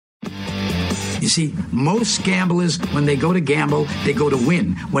You see, most gamblers, when they go to gamble, they go to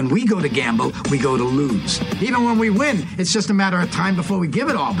win. When we go to gamble, we go to lose. Even when we win, it's just a matter of time before we give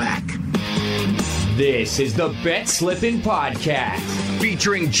it all back. This is the Bet Slippin' Podcast,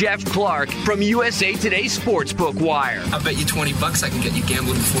 featuring Jeff Clark from USA Today Sportsbook Wire. I bet you $20 I can get you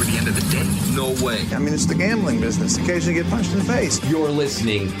gambling before the end of the day. No way. I mean, it's the gambling business. Occasionally get punched in the face. You're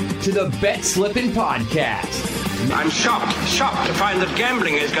listening to the Bet Slippin' Podcast. I'm shocked to find that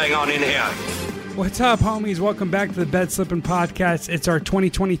gambling is going on in here. What's up, homies? Welcome back to the Bet Slippin' Podcast. It's our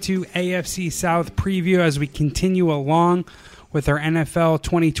 2022 AFC South preview as we continue along with our NFL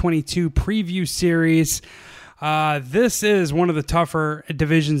 2022 preview series. This is one of the tougher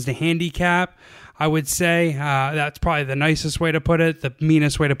divisions to handicap, I would say. That's probably the nicest way to put it. The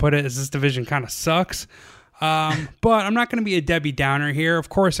meanest way to put it is this division kind of sucks. But I'm not going to be a Debbie Downer here. Of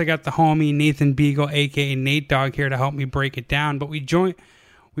course, I got the homie Nathan Beagle, a.k.a. Nate Dogg, here to help me break it down. But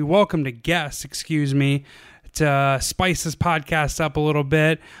we welcomed a guest, to spice this podcast up a little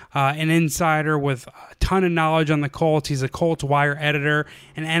bit. An insider with a ton of knowledge on the Colts. He's a Colts Wire editor,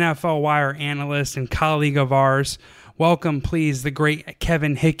 an NFL Wire analyst, and colleague of ours. Welcome, please, the great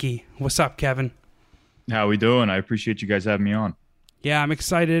Kevin Hickey. What's up, Kevin? How we doing? I appreciate you guys having me on. Yeah, I'm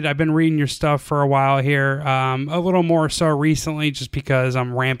excited. I've been reading your stuff for a while here, a little more so recently just because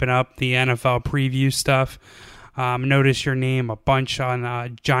I'm ramping up the NFL preview stuff. Notice your name a bunch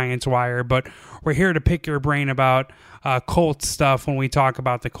on Giants Wire, but we're here to pick your brain about Colts stuff when we talk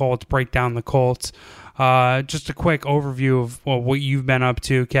about the Colts, break down the Colts. Just a quick overview of what you've been up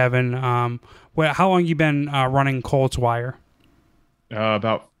to, Kevin. How long you been running Colts Wire?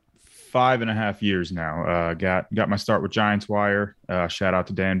 About 5.5 years now. Got my start with Giants Wire. Shout out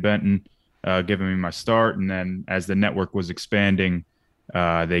to Dan Benton giving me my start, and then as the network was expanding,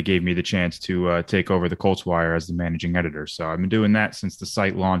 they gave me the chance to take over the Colts Wire as the managing editor. So I've been doing that since the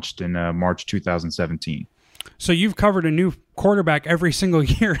site launched in March 2017. So you've covered a new quarterback every single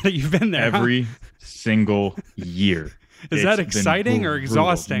year that you've been there. Every single year. Is that exciting or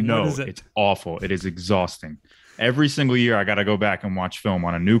exhausting? No, what is it? It's awful. It is exhausting. Every single year I got to go back and watch film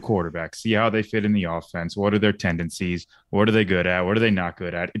on a new quarterback, see how they fit in the offense. What are their tendencies? What are they good at? What are they not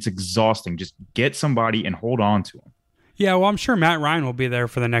good at? It's exhausting. Just get somebody and hold on to them. Yeah, well, I'm sure Matt Ryan will be there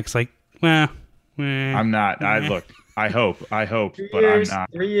for the next, I'm not. I hope, but I'm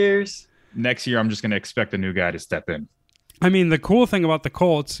not. 3 years. Next year, I'm just going to expect a new guy to step in. I mean, the cool thing about the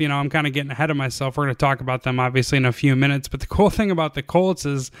Colts, I'm kind of getting ahead of myself. We're going to talk about them, obviously, in a few minutes. But the cool thing about the Colts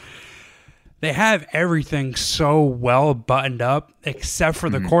is they have everything so well buttoned up, except for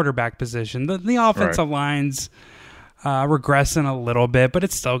the quarterback position. The offensive line's regressing a little bit, but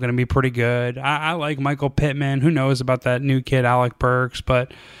it's still going to be pretty good. I like Michael Pittman. Who knows about that new kid, Alec Burks?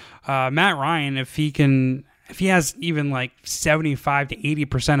 But Matt Ryan, if he has even like 75 to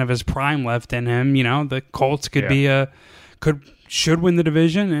 80% of his prime left in him, the Colts could should win the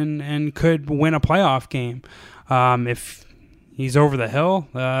division and could win a playoff game. If he's over the hill,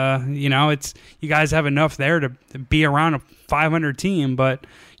 it's you guys have enough there to be around a 500 team, but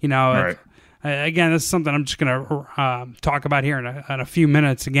again, this is something I'm just going to talk about here in a few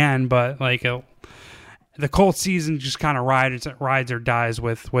minutes again, but the Colts season just kind of rides or dies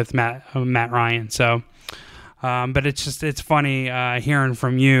with Matt Ryan. So, but it's funny hearing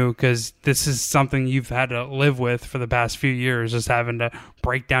from you because this is something you've had to live with for the past few years, just having to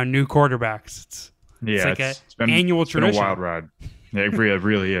break down new quarterbacks. It's been an annual tradition. It's been a wild ride. It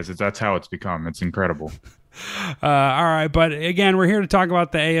really is. That's how it's become. It's incredible. All right, but again, we're here to talk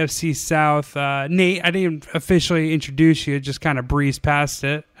about the AFC South. Nate, I didn't officially introduce you; just kind of breezed past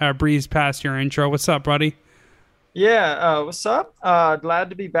your intro. What's up, buddy? Yeah, what's up? Glad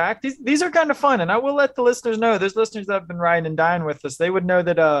to be back. These are kind of fun, and I will let the listeners know. There's listeners that have been riding and dying with us. They would know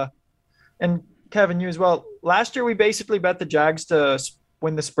that. And Kevin, you as well. Last year, we basically bet the Jags to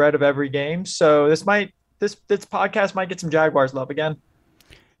win the spread of every game. So this podcast might get some Jaguars love again.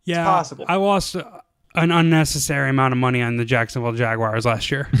 Yeah, it's possible. I lost an unnecessary amount of money on the Jacksonville Jaguars last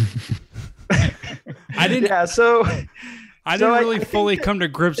year. I didn't really fully come to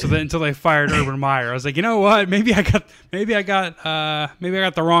grips with it until they fired Urban Meyer. I was like, you know what? Maybe I got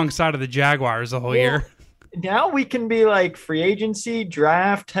the wrong side of the Jaguars the whole year. Now we can be like free agency,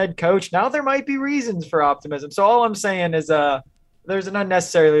 draft, head coach. Now there might be reasons for optimism. So all I'm saying is there's an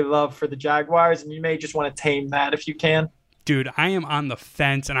unnecessary love for the Jaguars, and you may just want to tame that if you can. Dude, I am on the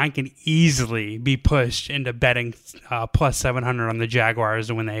fence, and I can easily be pushed into betting plus 700 on the Jaguars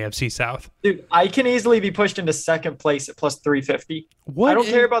to win the AFC South. Dude, I can easily be pushed into second place at plus 350. I don't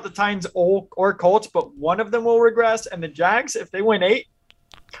care about the Titans or Colts, but one of them will regress, and the Jags, if they win 8,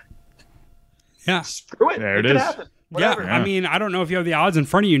 yeah, screw it. There it is. Whatever. Yeah, I mean, I don't know if you have the odds in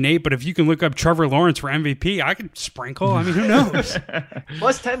front of you, Nate, but if you can look up Trevor Lawrence for MVP, I could sprinkle. I mean, who knows?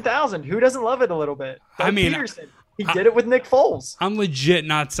 Plus 10,000. Who doesn't love it a little bit? I mean, Peterson. He did it with Nick Foles. I'm legit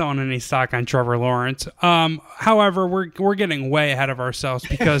not selling any stock on Trevor Lawrence. However, we're getting way ahead of ourselves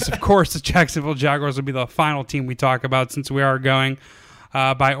because, of course, the Jacksonville Jaguars will be the final team we talk about since we are going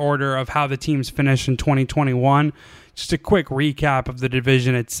by order of how the teams finished in 2021. Just a quick recap of the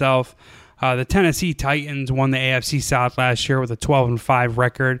division itself. The Tennessee Titans won the AFC South last year with a 12-5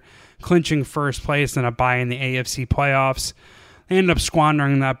 record, clinching first place and a bye in the AFC playoffs. They ended up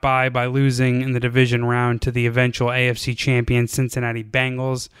squandering that bye by losing in the division round to the eventual AFC champion Cincinnati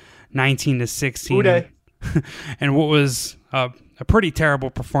Bengals, 19-16. And what was a pretty terrible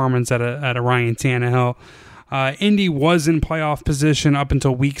performance at a Ryan Tannehill. Indy was in playoff position up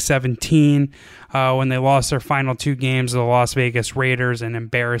until Week 17 when they lost their final 2 games to the Las Vegas Raiders and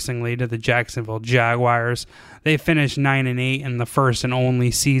embarrassingly to the Jacksonville Jaguars. They finished 9-8 in the first and only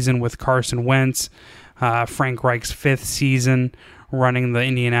season with Carson Wentz. Frank Reich's 5th season running the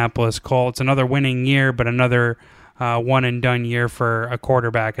Indianapolis Colts. Another winning year, but another one-and-done year for a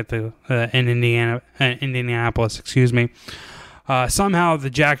quarterback at in Indianapolis. Excuse me. Somehow the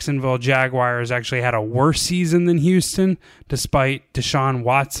Jacksonville Jaguars actually had a worse season than Houston, despite Deshaun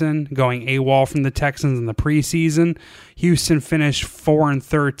Watson going AWOL from the Texans in the preseason. Houston finished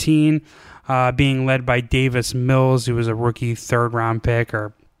 4-13, being led by Davis Mills, who was a rookie 3rd-round pick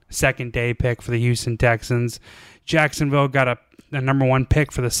or second-day pick for the Houston Texans. Jacksonville got a number 1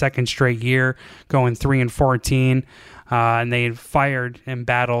 pick for the 2nd straight year, going 3-14. And they fired and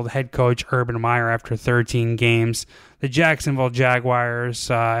battled head coach Urban Meyer after 13 games. The Jacksonville Jaguars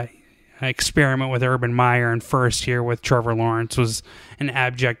experiment with Urban Meyer in first year with Trevor Lawrence was an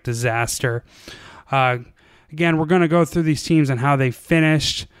abject disaster. Again, we're going to go through these teams and how they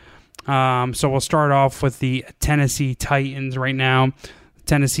finished. So we'll start off with the Tennessee Titans right now.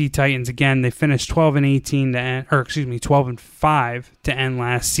 Tennessee Titans, again, they finished 12-5 to end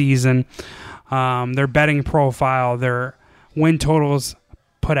last season. Their betting profile, their win totals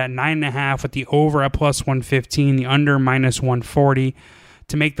put at 9.5 with the over at plus 115, the under minus 140.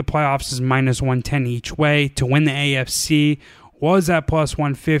 To make the playoffs is minus 110 each way. To win the AFC was at plus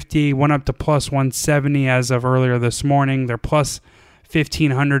 150, went up to plus 170 as of earlier this morning. They're plus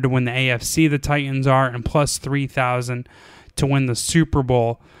 1,500 to win the AFC, the Titans are, and plus 3,000 to win the Super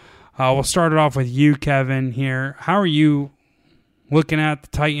Bowl. We'll start it off with you, Kevin, here. How are you looking at the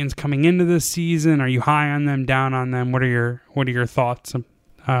Titans coming into this season? Are you high on them, down on them? What are your thoughts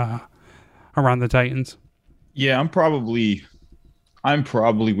around the Titans? Yeah, I'm probably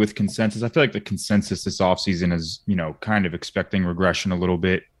with consensus. I feel like the consensus this offseason is, kind of expecting regression a little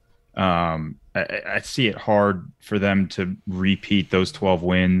bit. I see it hard for them to repeat those 12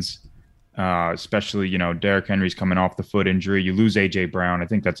 wins, especially, Derrick Henry's coming off the foot injury. You lose A.J. Brown. I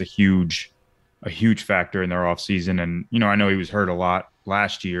think that's a huge factor in their offseason. And, I know he was hurt a lot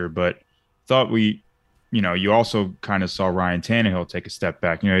last year, but thought you also kind of saw Ryan Tannehill take a step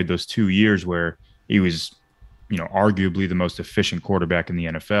back. He had those 2 years where he was, arguably the most efficient quarterback in the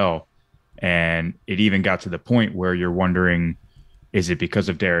NFL. And it even got to the point where you're wondering, is it because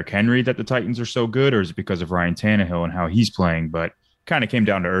of Derrick Henry that the Titans are so good, or is it because of Ryan Tannehill and how he's playing? But kind of came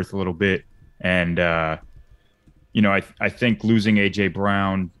down to earth a little bit. And, I think losing A.J.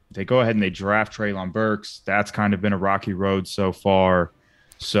 Brown, they go ahead and they draft Treylon Burks. That's kind of been a rocky road so far.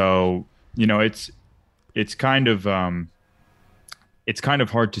 So, it's kind of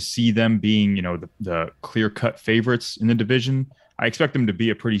hard to see them being, the clear-cut favorites in the division. I expect them to be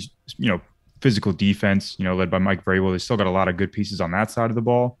a pretty, physical defense, led by Mike Vrabel. They still got a lot of good pieces on that side of the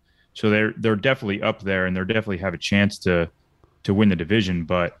ball. So they're definitely up there, and they're definitely have a chance to win the division.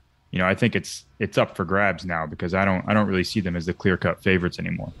 But, I think it's up for grabs now because I don't really see them as the clear-cut favorites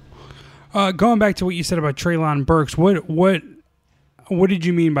anymore. Going back to what you said about Treylon Burks, what did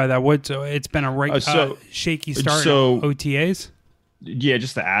you mean by that? It's been a shaky start in OTAs? Yeah,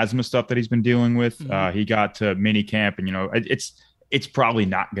 just the asthma stuff that he's been dealing with. Mm-hmm. He got to mini camp, and it's probably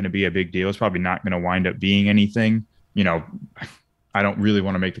not going to be a big deal. It's probably not going to wind up being anything. I don't really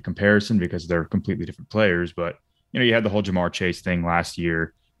want to make the comparison because they're completely different players. But you had the whole Jamar Chase thing last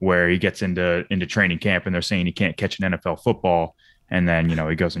year where he gets into training camp and they're saying he can't catch an NFL football, and then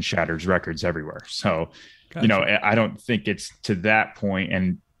he goes and shatters records everywhere. So. Gotcha. I don't think it's to that point,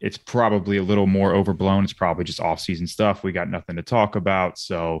 and it's probably a little more overblown. It's probably just off-season stuff. We got nothing to talk about.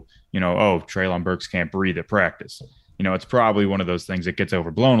 So, Treylon Burks can't breathe at practice. It's probably one of those things that gets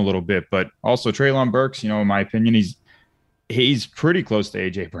overblown a little bit. But also Treylon Burks, in my opinion, he's pretty close to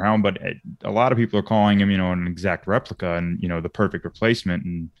A.J. Brown, but a lot of people are calling him, an exact replica and, the perfect replacement.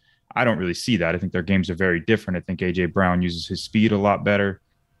 And I don't really see that. I think their games are very different. I think A.J. Brown uses his speed a lot better.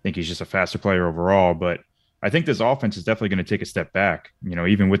 I think he's just a faster player overall. But I think this offense is definitely going to take a step back.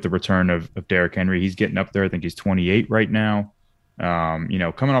 Even with the return of Derrick Henry, he's getting up there. I think he's 28 right now.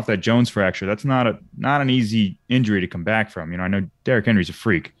 Coming off that Jones fracture, that's not an easy injury to come back from. I know Derrick Henry's a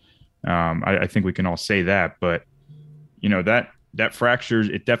freak. I think we can all say that. But, that fracture,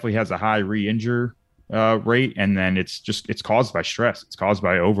 it definitely has a high re-injure rate, and then it's caused by stress. It's caused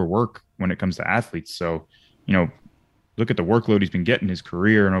by overwork when it comes to athletes. So, look at the workload he's been getting in his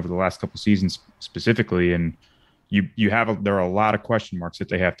career and over the last couple seasons specifically, and there are a lot of question marks that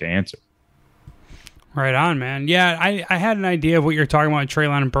they have to answer. Right on, man. Yeah, I had an idea of what you're talking about,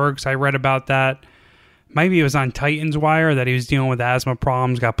 Treylon Burks. I read about that. Maybe it was on Titans Wire that he was dealing with asthma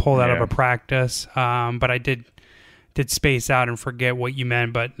problems, got pulled out of a practice. But I did space out and forget what you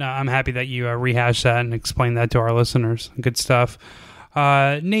meant. But I'm happy that you rehashed that and explained that to our listeners. Good stuff.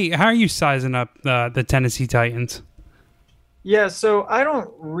 Nate, how are you sizing up the Tennessee Titans? Yeah, so I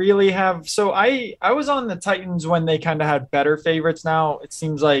don't really have – so I was on the Titans when they kind of had better favorites. Now it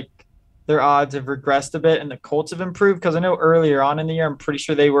seems like their odds have regressed a bit and the Colts have improved, because I know earlier on in the year I'm pretty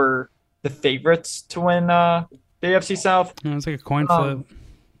sure they were the favorites to win the AFC South. Yeah, it's like a coin flip.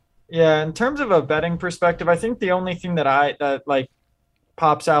 Yeah, in terms of a betting perspective, I think the only thing that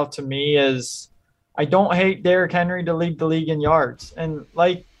pops out to me is I don't hate Derrick Henry to lead the league in yards. And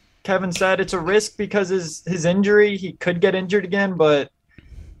like Kevin said, it's a risk because his injury, he could get injured again, but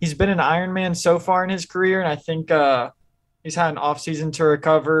he's been an Iron Man so far in his career, and I think he's had an offseason to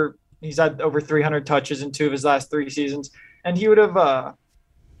recover. He's had over 300 touches in 2 of his last 3 seasons, and he would have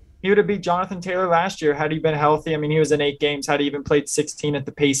beat Jonathan Taylor last year had he been healthy. I mean, he was in 8 games. Had he even played 16 at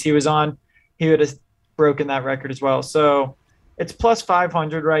the pace he was on, he would have broken that record as well. So it's plus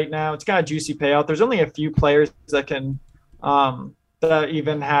 500 right now. It's got a juicy payout. There's only a few players that can that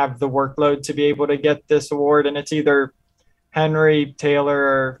even have the workload to be able to get this award, and it's either Henry, Taylor,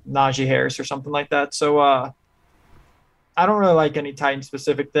 or Najee Harris or something like that. So I don't really like any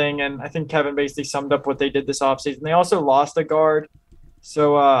Titan-specific thing, and I think Kevin basically summed up what they did this offseason. They also lost a guard.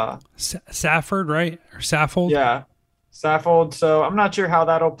 So Safford, right? Or Saffold? Yeah, Saffold. So I'm not sure how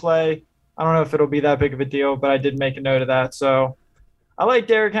that'll play. I don't know if it'll be that big of a deal, but I did make a note of that. So I like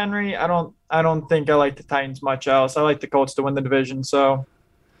Derrick Henry. I don't think I like the Titans much else. I like the Colts to win the division. So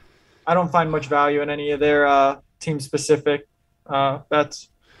I don't find much value in any of their team-specific bets.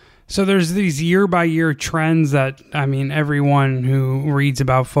 So there's these year-by-year trends that, I mean, everyone who reads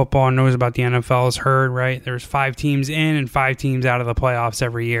about football and knows about the NFL has heard, right? There's 5 teams in and 5 teams out of the playoffs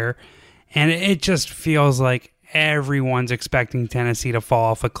every year. And it just feels like everyone's expecting Tennessee to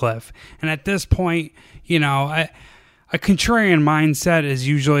fall off a cliff. And at this point, a contrarian mindset is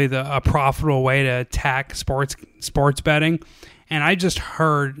usually a profitable way to attack sports betting. And I just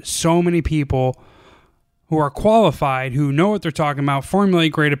heard so many people who are qualified, who know what they're talking about,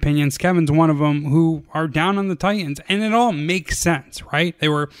 formulate great opinions. Kevin's one of them, who are down on the Titans. And it all makes sense, right? They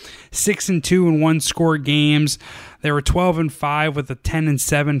were 6-2 in 1-score games. They were 12-5 with a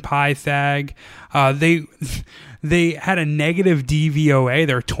 10-7 Pythag. They had a negative DVOA.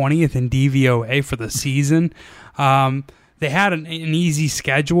 They're 20th in DVOA for the season. They had an easy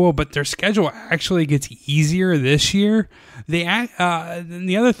schedule, but their schedule actually gets easier this year. The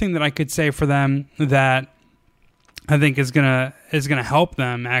other thing that I could say for them that I think is gonna help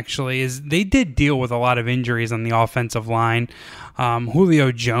them actually is they did deal with a lot of injuries on the offensive line.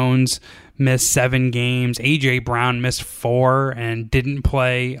 Julio Jones missed 7 games. A.J. Brown missed 4 and didn't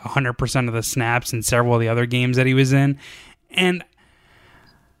play 100% of the snaps in several of the other games that he was in. And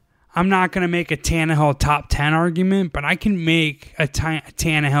I'm not going to make a Tannehill top 10 argument, but I can make a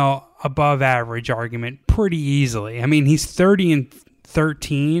Tannehill above average argument pretty easily. I mean, he's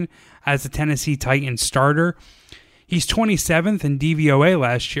 30-13 as a Tennessee Titans starter. He's 27th in DVOA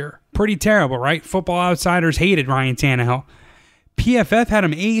last year. Pretty terrible, right? Football Outsiders hated Ryan Tannehill. PFF had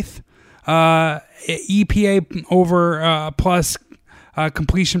him 8th. EPA over plus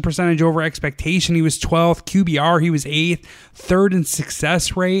completion percentage over expectation, he was 12th. QBR, he was 8th. 3rd in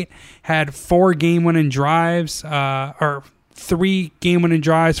success rate. Had 4 game-winning drives, or 3 game-winning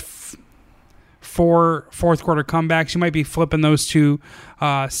drives, 4 fourth-quarter comebacks. You might be flipping those 2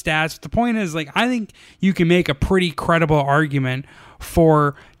 stats. But the point is, I think you can make a pretty credible argument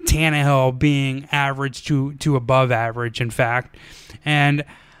for Tannehill being average to above average, in fact. And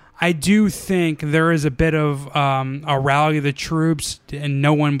I do think there is a bit of a rally of the troops and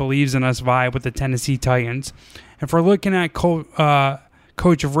no one believes in us vibe with the Tennessee Titans. If we're looking at Coach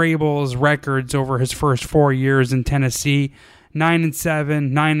Vrabel's records over his first 4 years in Tennessee,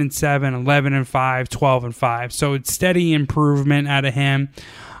 9-7, 9-7, 11-5, 12-5. So it's steady improvement out of him.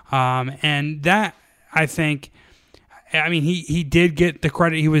 And that, I think, I mean, he did get the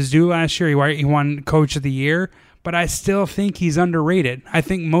credit he was due last year. He won Coach of the Year, but I still think he's underrated. I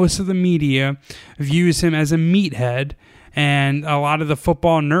think most of the media views him as a meathead, and a lot of the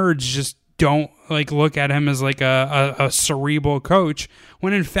football nerds just don't look at him as a cerebral coach,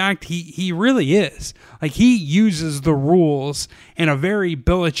 when in fact he really is. He uses the rules in a very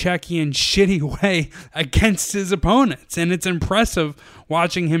Belichickian shitty way against his opponents, and it's impressive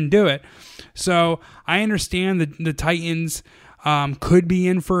watching him do it. So I understand that the Titans could be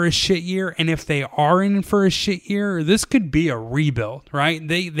in for a shit year, and if they are in for a shit year, this could be a rebuild, right?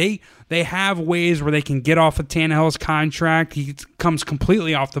 They have ways where they can get off of Tannehill's contract. He comes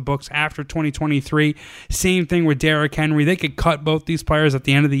completely off the books after 2023. Same thing with Derrick Henry. They could cut both these players at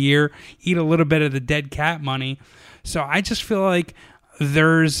the end of the year, eat a little bit of the dead cat money. So I just feel like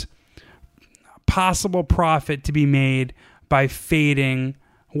there's possible profit to be made by fading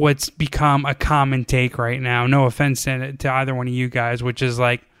what's become a common take right now. No offense to either one of you guys, which is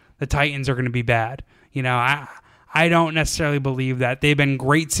the Titans are going to be bad. I don't necessarily believe that. They've been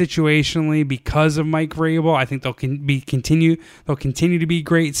great situationally because of Mike Vrabel. I think they'll continue to be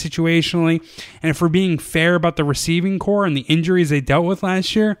great situationally. And if we're being fair about the receiving core and the injuries they dealt with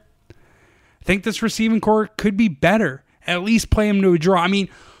last year, I think this receiving core could be better. At least play him to a draw. I mean,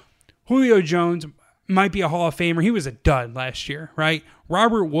 Julio Jones might be a Hall of Famer. He was a dud last year, right?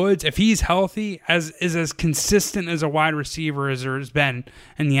 Robert Woods, if he's healthy, is as consistent as a wide receiver as there has been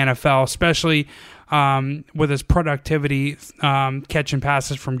in the NFL, especially with his productivity catching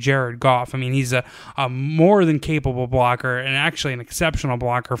passes from Jared Goff. I mean, he's a more than capable blocker, and actually an exceptional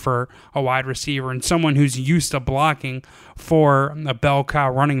blocker for a wide receiver, and someone who's used to blocking for a bell cow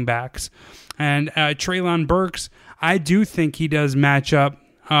running backs. And Treylon Burks, I do think he does match up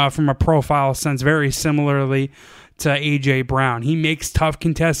from a profile sense very similarly to A.J. Brown. He makes tough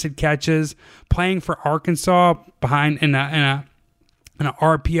contested catches. Playing for Arkansas behind in an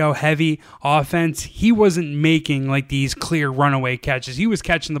RPO heavy offense, he wasn't making these clear runaway catches. He was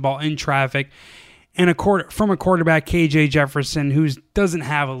catching the ball in traffic, and from a quarterback, KJ Jefferson, who doesn't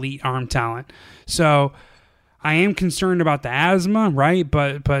have elite arm talent. So I am concerned about the asthma, right?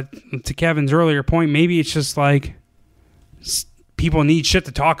 But to Kevin's earlier point, maybe it's just people need shit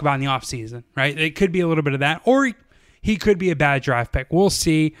to talk about in the offseason, right? It could be a little bit of that, or he could be a bad draft pick. We'll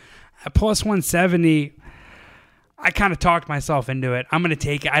see. At plus 170, I kind of talked myself into it. I'm going to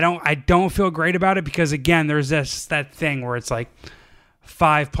take it. I don't feel great about it because, again, there's that thing where it's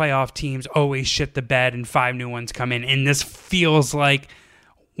 5 playoff teams always shit the bed and 5 new ones come in, and this feels like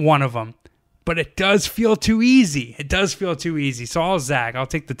one of them. But it does feel too easy. So I'll zag. I'll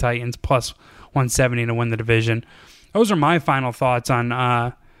take the Titans plus 170 to win the division. Those are my final thoughts on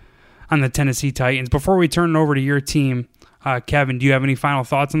the Tennessee Titans. Before we turn it over to your team, Kevin, do you have any final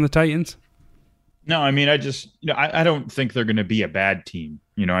thoughts on the Titans? No, I mean, I don't think they're going to be a bad team.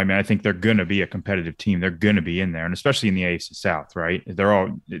 I think they're going to be a competitive team. They're going to be in there, and especially in the AFC South, right?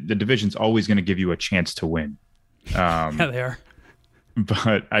 The division's always going to give you a chance to win. Yeah, they are.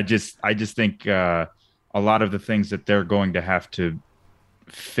 But I just think a lot of the things that they're going to have to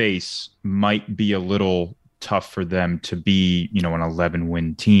face might be a little tough for them to be, an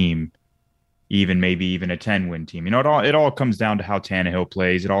 11-win team, maybe even a 10-win team. It all comes down to how Tannehill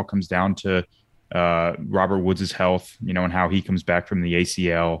plays. It all comes down to Robert Woods' health, and how he comes back from the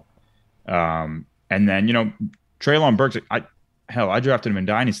ACL. And then, Treylon Burks, I drafted him in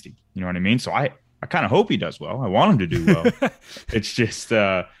Dynasty. You know what I mean? So I kind of hope he does well. I want him to do well. It's just,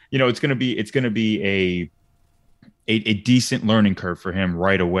 it's going to be a decent learning curve for him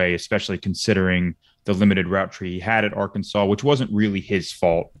right away, especially considering the limited route tree he had at Arkansas, which wasn't really his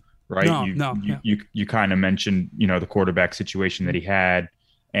fault, right? You kind of mentioned, the quarterback situation that he had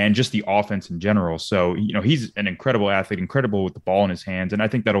and just the offense in general. So, he's an incredible athlete, incredible with the ball in his hands. And I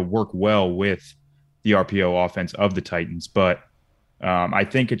think that'll work well with the RPO offense of the Titans. But I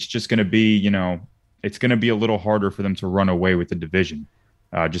think it's just going to be, it's going to be a little harder for them to run away with the division,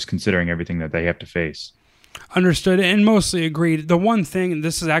 just considering everything that they have to face. Understood and mostly agreed. The one thing, and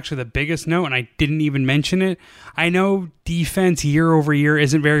this is actually the biggest note, and I didn't even mention it, I know defense year over year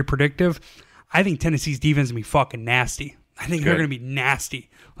isn't very predictive. I think Tennessee's defense is going to be fucking nasty. I think they're going to be nasty.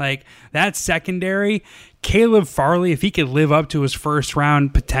 That secondary, Caleb Farley, if he could live up to his first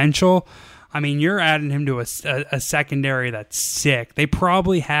round potential, I mean, you're adding him to a secondary that's sick. They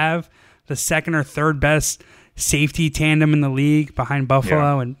probably have the second or third best safety tandem in the league behind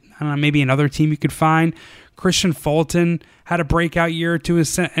Buffalo and I don't know, maybe another team you could find. Christian Fulton had a breakout year to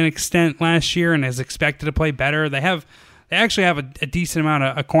an extent last year and is expected to play better. They actually have a decent amount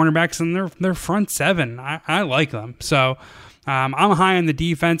of cornerbacks in their front seven. I like them. So I'm high on the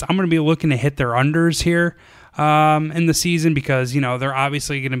defense. I'm going to be looking to hit their unders here in the season because, they're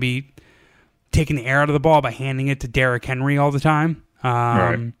obviously going to be taking the air out of the ball by handing it to Derrick Henry all the time.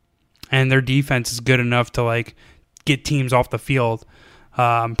 Right. And their defense is good enough to get teams off the field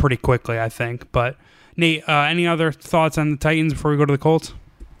pretty quickly, I think. But Nate, any other thoughts on the Titans before we go to the Colts?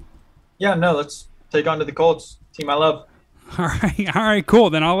 Yeah, no, let's take on to the Colts, team I love. All right, cool.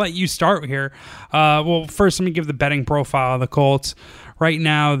 Then I'll let you start here. Well, first, let me give the betting profile of the Colts. Right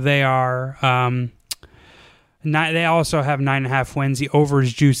now, they are they also have 9.5 wins. The over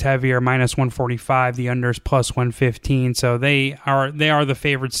is juice heavier, -145. The under is +115. So they are the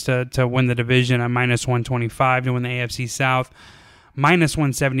favorites to win the division at -125 to win the AFC South,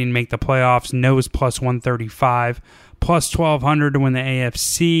 -170 to make the playoffs. No is +135, +1,200 to win the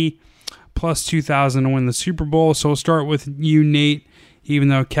AFC. +2,000 to win the Super Bowl. So we'll start with you, Nate, even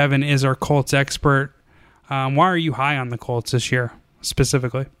though Kevin is our Colts expert. Why are you high on the Colts this year,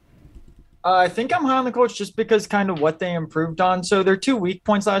 specifically? I think I'm high on the Colts just because kind of what they improved on. So their 2 weak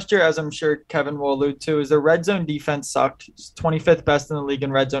points last year, as I'm sure Kevin will allude to, is their red zone defense sucked. It's 25th best in the league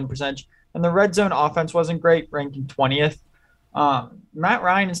in red zone percentage. And the red zone offense wasn't great, ranking 20th. Matt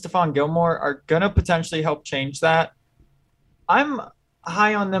Ryan and Stephon Gilmore are going to potentially help change that. I'm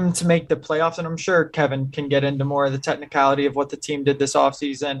high on them to make the playoffs, and I'm sure Kevin can get into more of the technicality of what the team did this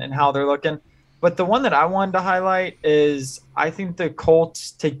offseason and how they're looking. But the one that I wanted to highlight is I think the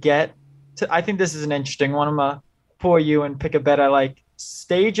Colts I think this is an interesting one. I'm going to pull you and pick a bet I like.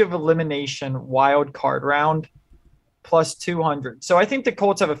 Stage of elimination wild card round +200. So I think the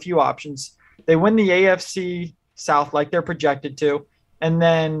Colts have a few options. They win the AFC South like they're projected to, and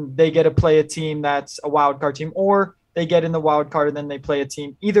then they get to play a team that's a wild card team, or they get in the wild card and then they play a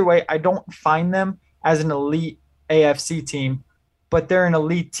team. Either way, I don't find them as an elite AFC team, but they're an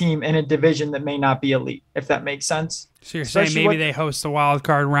elite team in a division that may not be elite, if that makes sense. So you're saying maybe they host a wild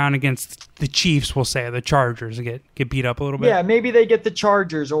card round against the Chiefs, we'll say, the Chargers, get beat up a little bit? Yeah, maybe they get the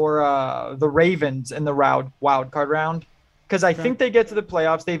Chargers or the Ravens in the wild card round, because I think they get to the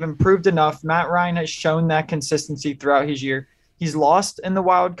playoffs. They've improved enough. Matt Ryan has shown that consistency throughout his year. He's lost in the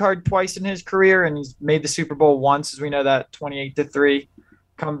wild card twice in his career, and he's made the Super Bowl once, as we know, that 28-3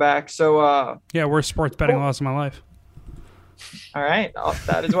 comeback. So yeah, worst sports betting loss of my life. All right,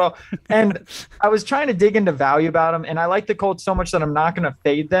 that as well. And I was trying to dig into value about them, and I like the Colts so much that I'm not going to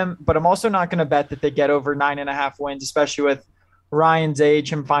fade them, but I'm also not going to bet that they get over 9.5 wins, especially with Ryan's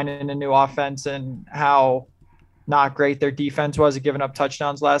age, him finding a new offense, and how not great their defense was at giving up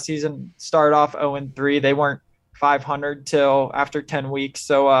touchdowns last season. Started off 0-3. They weren't 500 till after 10 weeks.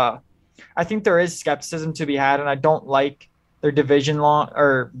 So I think there is skepticism to be had, and I don't like their division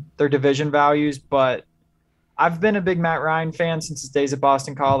values, but I've been a big Matt Ryan fan since his days at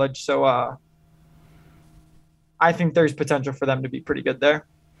Boston College. So I think there's potential for them to be pretty good there.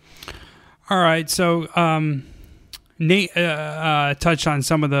 All right. So Nate touched on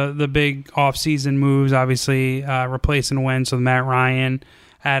some of the big offseason moves, obviously replacing Wentz with Matt Ryan,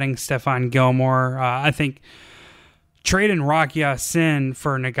 adding Stephon Gilmore. I think trading Rock Ya-Sin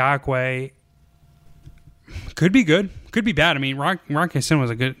for Ngakoue could be good, could be bad. I mean, Rock Ya-Sin was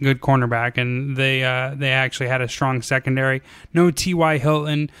a good cornerback, and they actually had a strong secondary. No T.Y.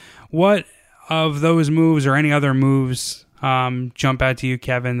 Hilton. What of those moves or any other moves jump out to you,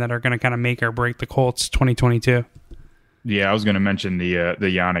 Kevin, that are going to kind of make or break the Colts 2022? Yeah, I was going to mention the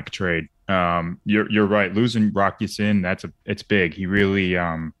Yannick trade. You're right. Losing Rock Ya-Sin, it's big. He really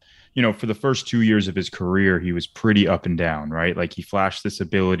for the first 2 years of his career, he was pretty up and down, right? Like he flashed this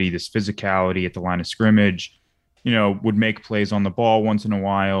ability, this physicality at the line of scrimmage, would make plays on the ball once in a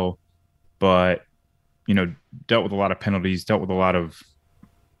while, but, dealt with a lot of penalties, dealt with a lot of,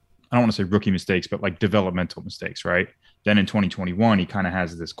 I don't want to say rookie mistakes, but like developmental mistakes, right? Then in 2021, he kind of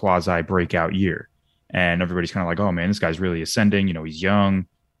has this quasi breakout year, and everybody's kind of like, oh man, this guy's really ascending. He's young,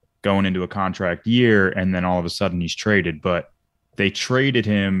 going into a contract year, and then all of a sudden he's traded, but they traded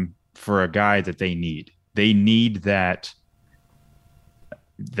him for a guy that they need. They need that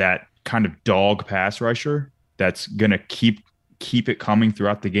kind of dog pass rusher that's going to keep it coming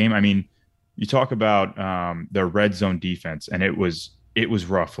throughout the game. I mean, you talk about their red zone defense, and it was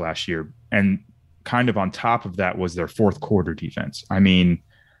rough last year. And kind of on top of that was their fourth quarter defense. I mean,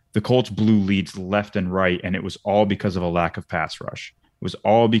 the Colts blew leads left and right, and it was all because of a lack of pass rush. It was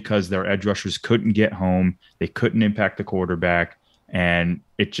all because their edge rushers couldn't get home. They couldn't impact the quarterback. And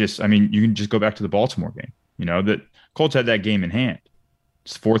it just, I mean, you can just go back to the Baltimore game. That Colts had that game in hand.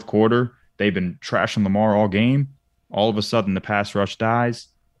 It's fourth quarter. They've been trashing Lamar all game. All of a sudden, the pass rush dies,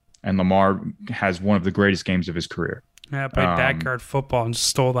 and Lamar has one of the greatest games of his career. Yeah, played backyard football and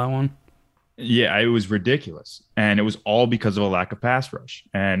stole that one. Yeah, it was ridiculous. And it was all because of a lack of pass rush.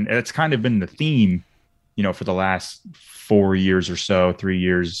 And it's kind of been the theme, for the last 4 years or so, 3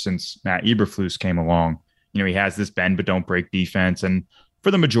 years since Matt Eberflus came along. He has this bend but don't break defense. And for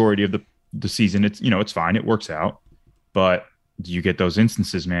the majority of the season, it's fine. It works out. But you get those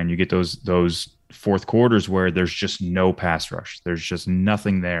instances, man. You get those fourth quarters where there's just no pass rush. There's just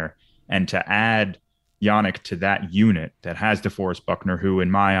nothing there. And to add Yannick to that unit that has DeForest Buckner, who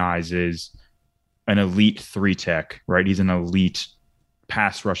in my eyes is an elite 3-tech, right? He's an elite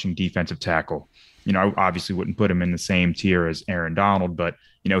pass rushing defensive tackle. I obviously wouldn't put him in the same tier as Aaron Donald, but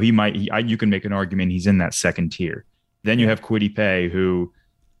you can make an argument he's in that second tier. Then you have Kwity Paye, who,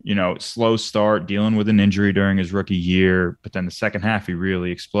 slow start, dealing with an injury during his rookie year, but then the second half he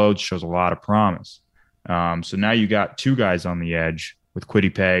really explodes, shows a lot of promise. So now you got two guys on the edge with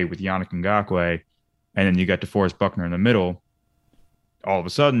Kwity Paye, with Yannick Ngakoue, and then you got DeForest Buckner in the middle. All of a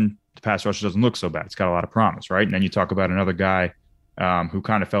sudden, the pass rush doesn't look so bad. It's got a lot of promise, right? And then you talk about another guy who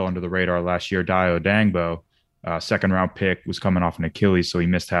kind of fell under the radar last year, Dio Dangbo, second-round pick, was coming off an Achilles, so he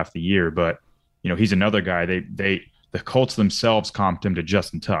missed half the year. But, he's another guy. The Colts themselves comped him to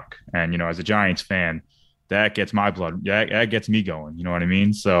Justin Tuck. And, as a Giants fan, that gets my blood. That gets me going. You know what I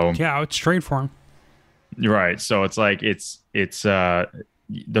mean? So yeah, it's straight for him. Right. So it's like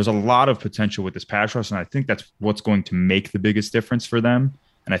there's a lot of potential with this pass rush, and I think that's what's going to make the biggest difference for them.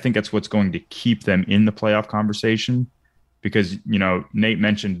 And I think that's what's going to keep them in the playoff conversation. Because, Nate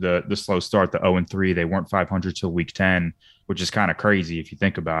mentioned the slow start, the 0-3. They weren't 500 till week 10, which is kind of crazy if you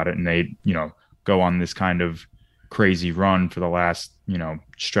think about it. And they, go on this kind of crazy run for the last,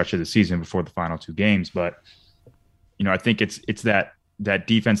 stretch of the season before the final two games. But, I think it's that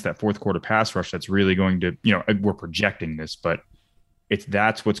defense, that fourth quarter pass rush that's really going to, we're projecting this, but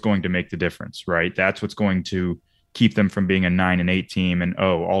that's what's going to make the difference, right? That's what's going to keep them from being a 9-8 team and,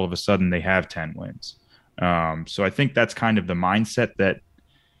 all of a sudden they have 10 wins. So I think that's kind of the mindset that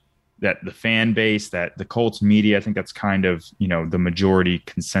the fan base, that the Colts media, I think that's kind of, the majority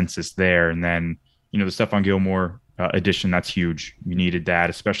consensus there. And then, the Stephon Gilmore addition, that's huge. You needed that,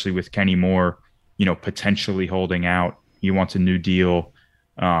 especially with Kenny Moore, potentially holding out. He wants a new deal.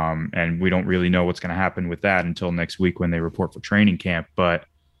 And we don't really know what's going to happen with that until next week when they report for training camp. But,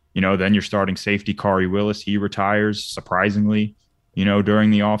 then you're starting safety Kari Willis. He retires, surprisingly, during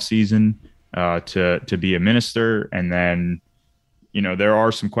the offseason. To be a minister. And then, there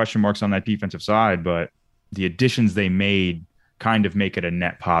are some question marks on that defensive side, but the additions they made kind of make it a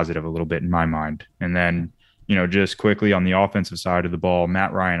net positive a little bit in my mind. And then, just quickly on the offensive side of the ball,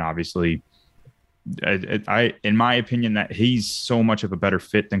 Matt Ryan, obviously, in my opinion, that he's so much of a better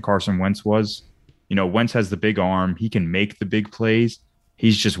fit than Carson Wentz was. Wentz has the big arm. He can make the big plays.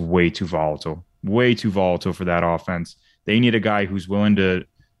 He's just way too volatile for that offense. They need a guy who's willing to,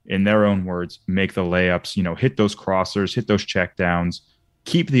 in their own words, make the layups, hit those crossers, hit those checkdowns,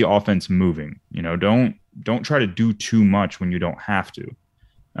 keep the offense moving. Don't try to do too much when you don't have to.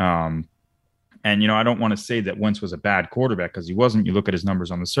 And, I don't want to say that Wentz was a bad quarterback, because he wasn't. You look at his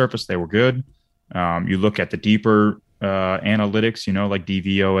numbers on the surface, they were good. You look at the deeper analytics, like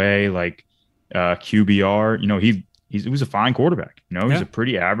DVOA, like QBR, he was a fine quarterback. He's a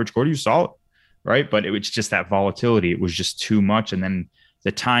pretty average quarterback. He was solid, right? But it was just that volatility. It was just too much. And then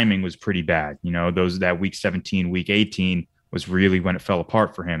the timing was pretty bad. That week 17, week 18 was really when it fell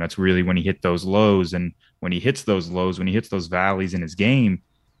apart for him. That's really when he hit those lows. And when he hits those lows, when he hits those valleys in his game,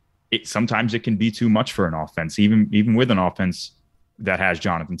 sometimes it can be too much for an offense, even with an offense that has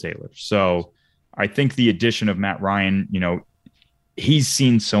Jonathan Taylor. So I think the addition of Matt Ryan, he's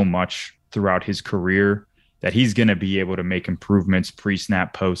seen so much throughout his career that he's going to be able to make improvements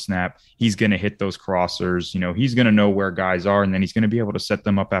pre-snap, post-snap. He's going to hit those crossers. He's going to know where guys are, and then he's going to be able to set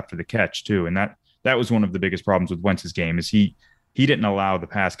them up after the catch too. And that was one of the biggest problems with Wentz's game, is he didn't allow the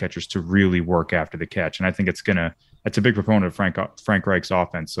pass catchers to really work after the catch. And I think it's a big proponent of Frank Reich's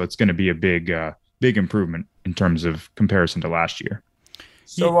offense. So it's going to be a big improvement in terms of comparison to last year.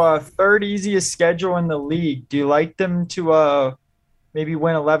 So third easiest schedule in the league. Do you like them to maybe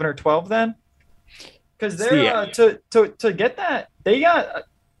win 11 or 12 then? Because they're to get that, they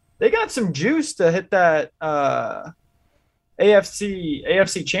got some juice to hit that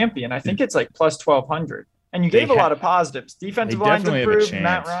AFC champion. I think it's like plus 1,200. And you gave a lot of positives. Defensive line's improved.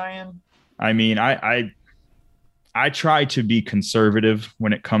 Matt Ryan. I mean, I try to be conservative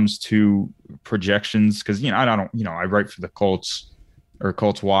when it comes to projections, because I write for the Colts or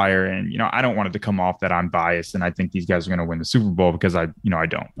Colts Wire, and I don't want it to come off that I'm biased and I think these guys are going to win the Super Bowl, because I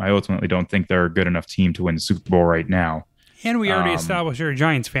don't. I ultimately don't think they're a good enough team to win the Super Bowl right now. And we already established you're a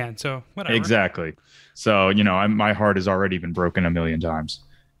Giants fan, so whatever. Exactly. So my heart has already been broken a million times.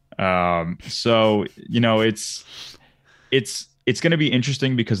 So it's going to be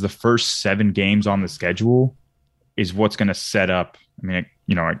interesting because the first 7 games on the schedule is what's going to set up. I mean,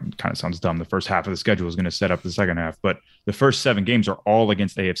 it kind of sounds dumb. The first half of the schedule is going to set up the second half, but the first 7 games are all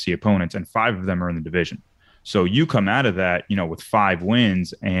against AFC opponents, and 5 of them are in the division. So you come out of that, with 5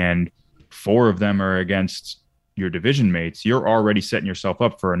 wins, and 4 of them are against your division mates. You're already setting yourself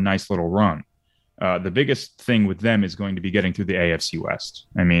up for a nice little run. The biggest thing with them is going to be getting through the AFC West.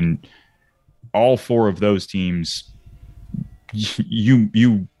 I mean, all 4 of those teams,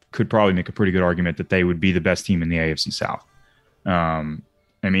 you could probably make a pretty good argument that they would be the best team in the AFC South.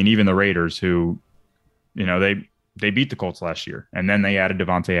 I mean, even the Raiders, who, they beat the Colts last year, and then they added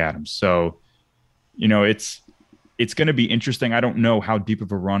Devontae Adams. So, it's going to be interesting. I don't know how deep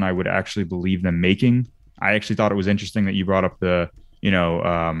of a run I would actually believe them making. I actually thought it was interesting that you brought up the,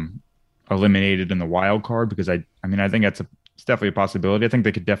 eliminated in the wild card, because I think it's definitely a possibility. I think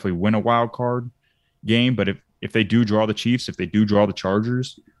they could definitely win a wild card game, but if they do draw the Chiefs, if they do draw the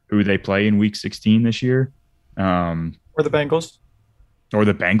Chargers, who they play in Week 16 this year, or the Bengals.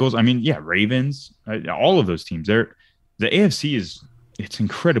 I mean, yeah, Ravens, all of those teams. The AFC it's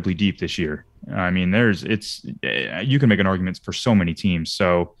incredibly deep this year. I mean, you can make an argument for so many teams.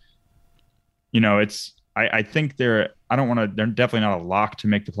 So, I think they're definitely not a lock to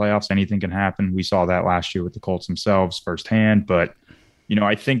make the playoffs. Anything can happen. We saw that last year with the Colts themselves firsthand, but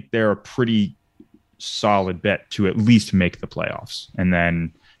I think they're a pretty solid bet to at least make the playoffs. And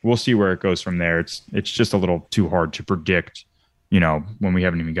then we'll see where it goes from there. It's just a little too hard to predict, when we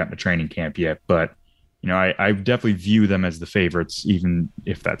haven't even gotten to training camp yet. But, I definitely view them as the favorites, even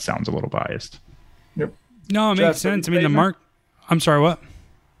if that sounds a little biased. Yep. No, it makes sense. I mean, I'm sorry, what?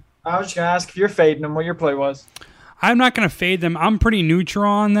 I was just going to ask if you're fading them, what your play was. I'm not going to fade them. I'm pretty neutral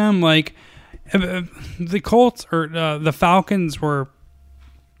on them. Like, the Colts or the Falcons were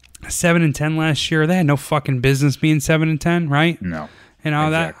 7-10 last year. They had no fucking business being 7-10, right? No.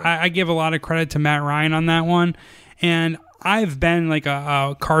 Exactly. That I give a lot of credit to Matt Ryan on that one. And I've been like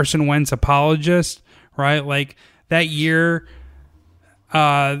a Carson Wentz apologist, right? Like that year,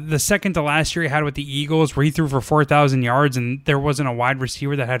 the second to last year he had with the Eagles, where he threw for 4,000 yards and there wasn't a wide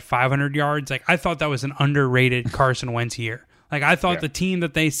receiver that had 500 yards. Like, I thought that was an underrated Carson Wentz year. Like, I thought the team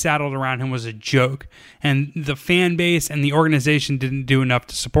that they saddled around him was a joke, and the fan base and the organization didn't do enough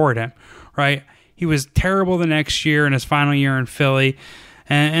to support him, right? He was terrible the next year in his final year in Philly.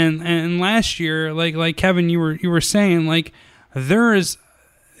 And last year, like Kevin, you were saying, like,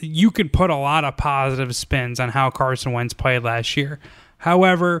 you could put a lot of positive spins on how Carson Wentz played last year.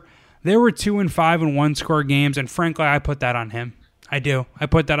 However, there were 2-5 in one-score games, and frankly, I put that on him. I do. I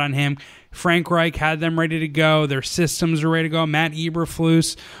put that on him. Frank Reich had them ready to go. Their systems were ready to go. Matt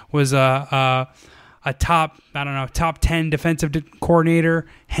Eberflus was a top 10 defensive coordinator,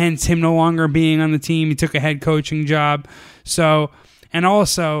 hence him no longer being on the team. He took a head coaching job. So, and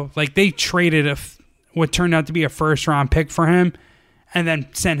also, like, they traded what turned out to be a first-round pick for him and then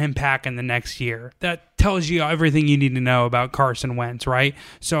sent him packing the next year. That tells you everything you need to know about Carson Wentz, right?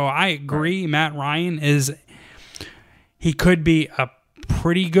 So I agree. Matt Ryan he could be a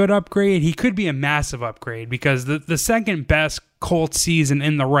pretty good upgrade. He could be a massive upgrade, because the second best Colts season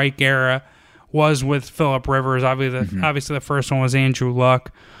in the Reich era was with Phillip Rivers. Obviously, the first one was Andrew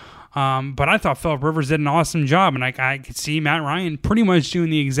Luck. But I thought Phillip Rivers did an awesome job, and I could see Matt Ryan pretty much doing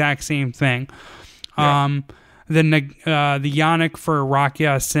the exact same thing. Yeah. The Yannick for Rock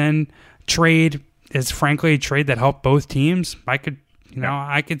Ya-Sin trade is frankly a trade that helped both teams. I could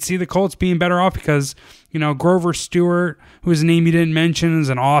see the Colts being better off because, Grover Stewart, whose name you didn't mention, is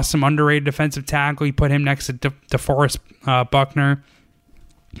an awesome underrated defensive tackle. You put him next to DeForest Buckner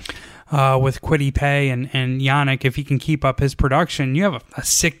with Kwity Paye and Yannick. If he can keep up his production, you have a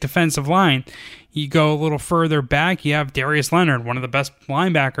sick defensive line. You go a little further back, you have Darius Leonard, one of the best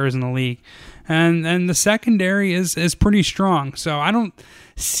linebackers in the league. And the secondary is pretty strong. So I don't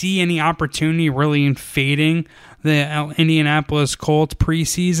see any opportunity really in fading the Indianapolis Colts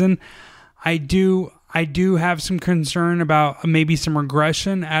preseason. I do have some concern about maybe some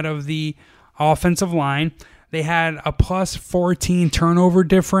regression out of the offensive line. They had a plus 14 turnover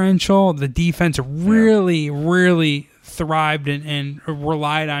differential. The defense really thrived and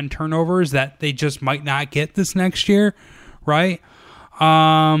relied on turnovers that they just might not get this next year, right?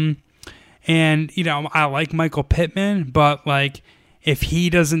 And, I like Michael Pittman, but, like, if he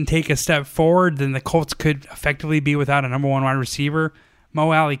doesn't take a step forward, then the Colts could effectively be without a number one wide receiver.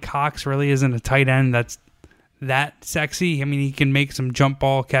 Mo Alley Cox really isn't a tight end that's that sexy. I mean, he can make some jump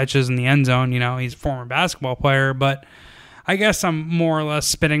ball catches in the end zone. He's a former basketball player, but I guess I'm more or less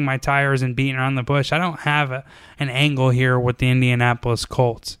spitting my tires and beating around the bush. I don't have an angle here with the Indianapolis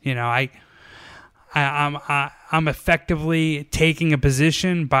Colts. I'm effectively taking a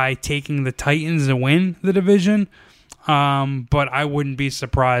position by taking the Titans to win the division. But I wouldn't be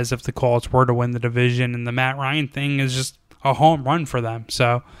surprised if the Colts were to win the division, and the Matt Ryan thing is just a home run for them.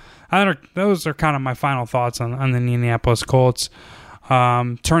 So those are kind of my final thoughts on the Indianapolis Colts.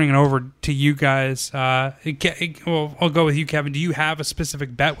 Turning it over to you guys. I'll go with you, Kevin. Do you have a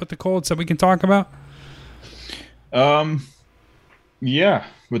specific bet with the Colts that we can talk about? Yeah,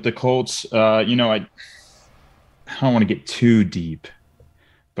 with the Colts, I don't want to get too deep,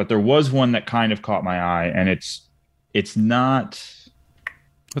 but there was one that kind of caught my eye, and it's not.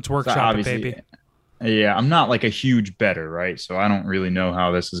 Let's workshop it, baby. Yeah, I'm not like a huge bettor, right? So I don't really know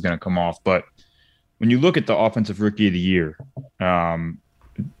how this is going to come off, but when you look at the offensive rookie of the year,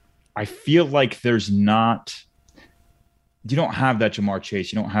 I feel like you don't have that Jamar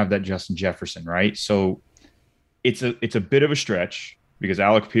Chase. You don't have that Justin Jefferson, right? So it's a bit of a stretch because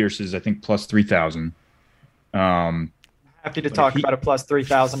Alec Pierce is, I think, plus 3,000. Happy to talk about a plus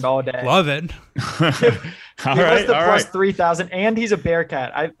 3,000 all day. Love it. All right. Plus 3,000, and he's a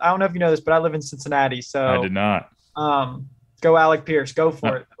Bearcat. I don't know if you know this, but I live in Cincinnati. So I did not. Go Alec Pierce. Go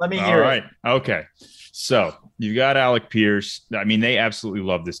for it. Let me hear it. All right. Okay. So you've got Alec Pierce. I mean, they absolutely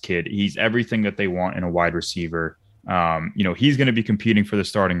love this kid. He's everything that they want in a wide receiver. He's going to be competing for the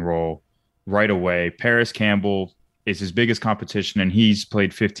starting role right away. Paris Campbell is his biggest competition, and he's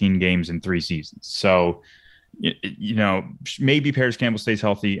played 15 games in 3 seasons. So, maybe Paris Campbell stays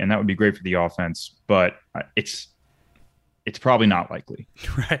healthy, and that would be great for the offense, but it's probably not likely.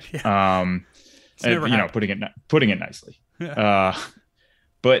 Right. Yeah. Putting it nicely. Yeah.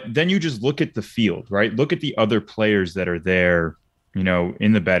 But then you just look at the field, right? Look at the other players that are there,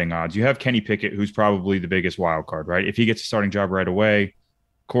 in the betting odds. You have Kenny Pickett, who's probably the biggest wild card, right? If he gets a starting job right away,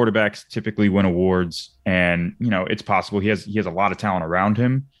 quarterbacks typically win awards, and it's possible he has a lot of talent around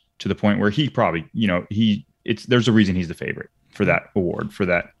him to the point where he probably, there's a reason he's the favorite for that award, for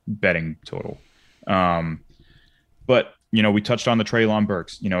that betting total. But we touched on the Treylon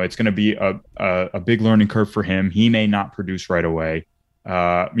Burks. It's going to be a big learning curve for him. He may not produce right away.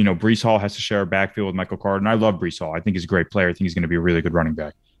 Breece Hall has to share a backfield with Michael Carter, and I love Breece Hall. I think he's a great player. I think he's going to be a really good running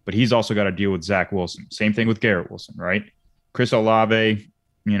back. But he's also got to deal with Zach Wilson. Same thing with Garrett Wilson, right? Chris Olave,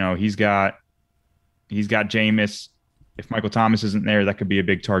 he's got Jameis. If Michael Thomas isn't there, that could be a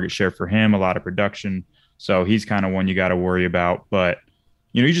big target share for him, a lot of production. So he's kind of one you got to worry about. But,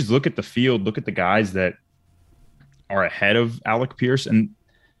 you just look at the field, look at the guys that are ahead of Alec Pierce, and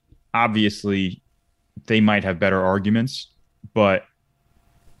obviously they might have better arguments, but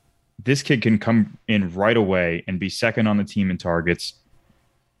this kid can come in right away and be second on the team in targets,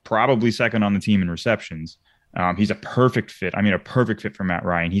 probably second on the team in receptions. He's a perfect fit. A perfect fit for Matt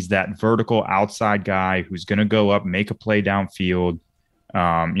Ryan. He's that vertical outside guy who's going to go up, make a play downfield.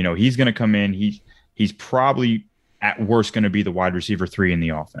 He's going to come in. He's probably at worst going to be the wide receiver 3 in the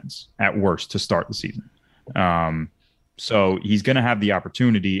offense at worst to start the season. So he's going to have the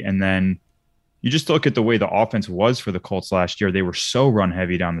opportunity. And then you just look at the way the offense was for the Colts last year. They were so run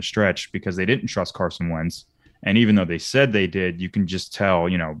heavy down the stretch because they didn't trust Carson Wentz. And even though they said they did, you can just tell,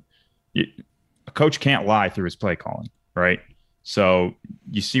 a coach can't lie through his play calling, right? So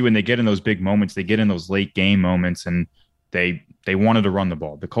you see when they get in those big moments, they get in those late game moments, and they wanted to run the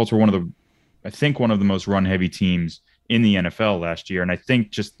ball. The Colts were one of the most run heavy teams in the NFL last year. And I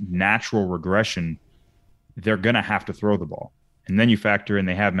think just natural regression, they're going to have to throw the ball. And then you factor in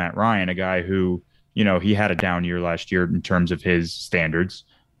they have Matt Ryan, a guy who, he had a down year last year in terms of his standards,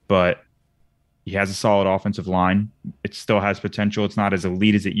 but he has a solid offensive line. It still has potential. It's not as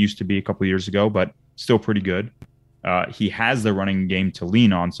elite as it used to be a couple of years ago, but still pretty good. He has the running game to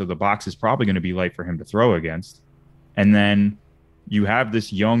lean on, so the box is probably going to be light for him to throw against. And then you have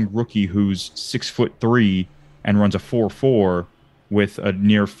this young rookie who's 6'3" and runs a 4.4 with a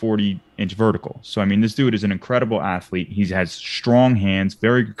near 40-inch vertical. So, this dude is an incredible athlete. He has strong hands,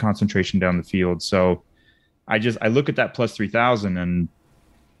 very good concentration down the field. So I look at that plus 3,000 and,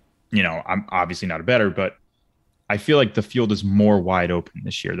 I'm obviously not a bettor, but I feel like the field is more wide open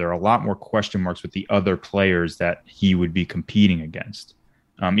this year. There are a lot more question marks with the other players that he would be competing against.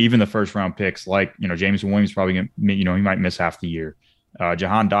 Even the first round picks like, Jameson Williams probably, he might miss half the year.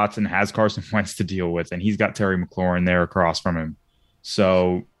 Jahan Dotson has Carson Wentz to deal with, and he's got Terry McLaurin there across from him.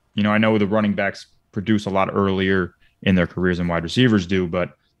 So, I know the running backs produce a lot earlier in their careers than wide receivers do,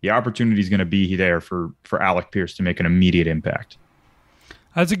 but the opportunity is going to be there for Alec Pierce to make an immediate impact.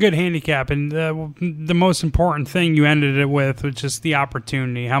 That's a good handicap, and the most important thing you ended it with was just the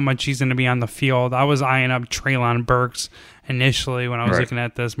opportunity, how much he's going to be on the field. I was eyeing up Treylon Burks initially when I was looking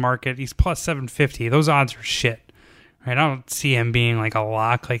at this market. He's plus 750. Those odds are shit. Right? I don't see him being like a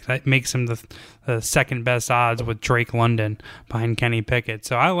lock. Like that makes him the second best odds with Drake London behind Kenny Pickett.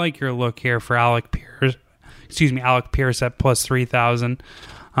 So I like your look here for Alec Pierce. Alec Pierce at plus 3,000.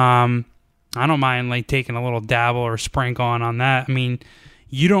 I don't mind like taking a little dabble or sprinkle on that. I mean,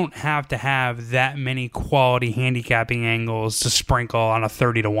 you don't have to have that many quality handicapping angles to sprinkle on a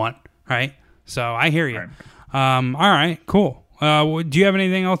 30-1, right? So I hear you. Right. All right, cool. Do you have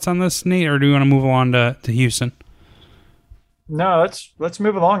anything else on this, Nate, or do you want to move on to Houston? No, let's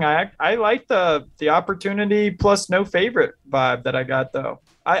move along. I like the opportunity plus no favorite vibe that I got though.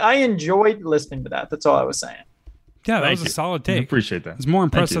 I enjoyed listening to that. That's all I was saying. Yeah, that was a solid take. I appreciate that. It's more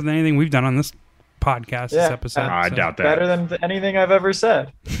impressive than anything we've done on this podcast this episode. I doubt that. Better than anything I've ever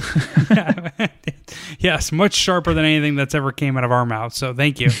said. Yes, much sharper than anything that's ever came out of our mouth. So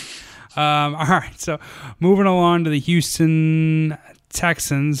thank you. All right, so moving along to the Houston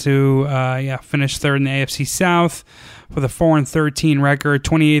Texans, who finished third in the AFC South with a 4-13 record,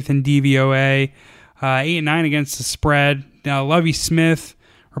 28th in DVOA, 8-9 against the spread. Now Lovie Smith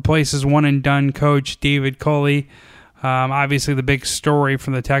replaces one and done coach David Culley. Obviously, the big story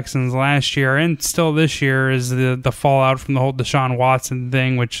from the Texans last year and still this year is the fallout from the whole Deshaun Watson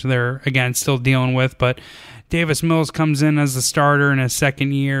thing, which they're, again, still dealing with. But Davis Mills comes in as the starter in his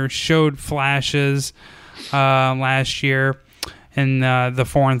second year, showed flashes last year in the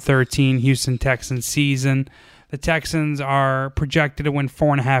 4-13 Houston Texans season. The Texans are projected to win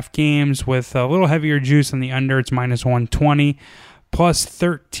 4.5 games with a little heavier juice on the under. It's minus 120. Plus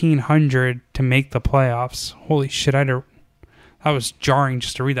 1,300 to make the playoffs. Holy shit, that was jarring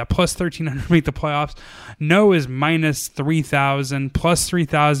just to read that. Plus 1,300 to make the playoffs. No is minus 3,000. Plus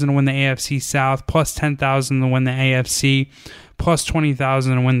 3,000 to win the AFC South. Plus 10,000 to win the AFC. Plus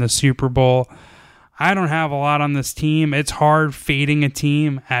 20,000 to win the Super Bowl. I don't have a lot on this team. It's hard fading a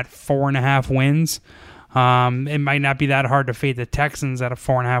team at 4.5 wins. It might not be that hard to fade the Texans at a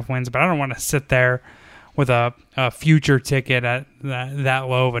 4.5 wins, but I don't want to sit there with a future ticket at that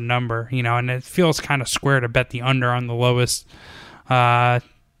low of a number, and it feels kind of square to bet the under on the lowest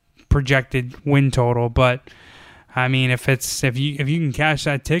projected win total. But I mean, if you can cash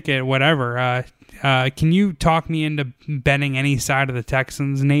that ticket, whatever. Can you talk me into betting any side of the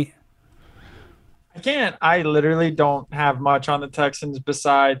Texans, Nate? I can't. I literally don't have much on the Texans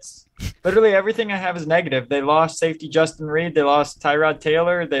besides literally everything I have is negative. They lost safety Justin Reed. They lost Tyrod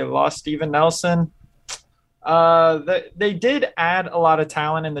Taylor. They lost Steven Nelson. They did add a lot of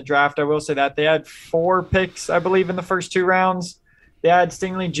talent in the draft. I will say that they had 4 picks, I believe, in the first 2 rounds. They had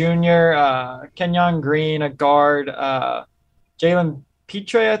Stingley Jr., Kenyon Green, a guard, Jalen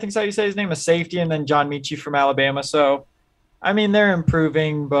Petre, I think is how you say his name, a safety, and then John Michie from Alabama. So, I mean, they're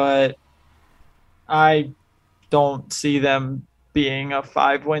improving, but I don't see them being a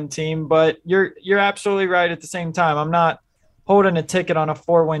 5-win team. But you're absolutely right at the same time. I'm not holding a ticket on a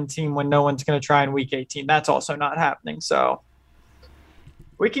 4-win team when no one's going to try in week 18. That's also not happening. So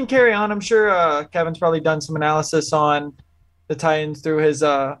we can carry on. I'm sure Kevin's probably done some analysis on the Titans through his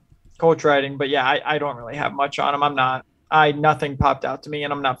coach writing, but yeah, I don't really have much on them. Nothing popped out to me,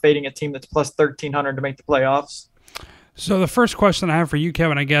 and I'm not fading a team that's plus 1,300 to make the playoffs. So the first question I have for you,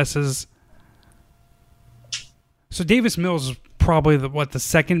 Kevin, I guess is, so Davis Mills is probably the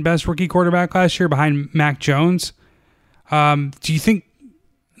second best rookie quarterback last year behind Mac Jones. Do you think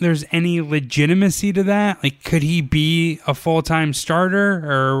there's any legitimacy to that? Like, could he be a full-time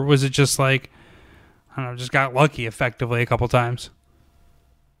starter, or was it just like, I don't know, just got lucky effectively a couple times?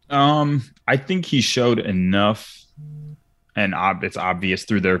 I think he showed enough, and it's obvious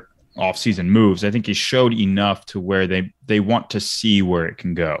through their offseason moves. I think he showed enough to where they want to see where it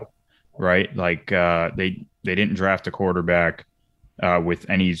can go, right? Like they didn't draft a quarterback with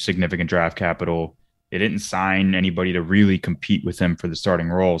any significant draft capital. They didn't sign anybody to really compete with him for the starting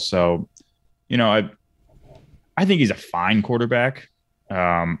role. So, I think he's a fine quarterback.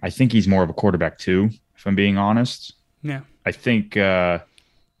 I think he's more of a quarterback too, if I'm being honest. Yeah. I think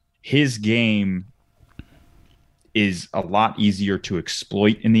his game is a lot easier to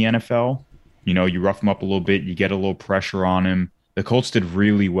exploit in the NFL. You rough him up a little bit, you get a little pressure on him. The Colts did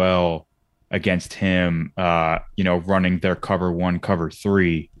really well against him, running their cover 1, cover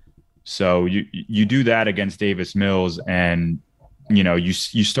 3. So you do that against Davis Mills, and you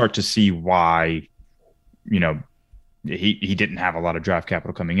start to see why he didn't have a lot of draft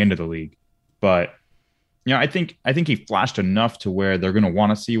capital coming into the league. But I think he flashed enough to where they're going to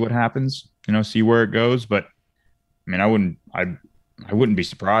want to see what happens, see where it goes. But I mean, I wouldn't be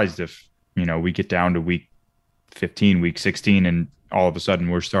surprised if we get down to week 15, week 16, and all of a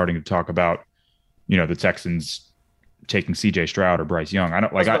sudden we're starting to talk about the Texans taking CJ Stroud or Bryce Young. I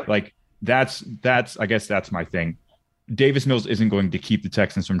don't that's I guess that's my thing. Davis Mills isn't going to keep the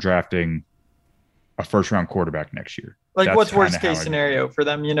Texans from drafting a first-round quarterback next year. Like, That's what's worst case scenario for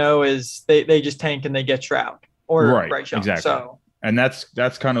them, is they just tank and they get Stroud or Bryce Young. Exactly. So, and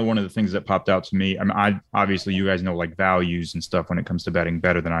that's kind of one of the things that popped out to me. I mean, obviously you guys know like values and stuff when it comes to betting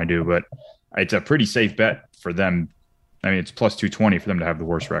better than I do, but it's a pretty safe bet for them. I mean, it's plus 220 for them to have the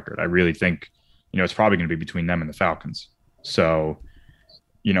worst record. I really think, it's probably going to be between them and the Falcons. So,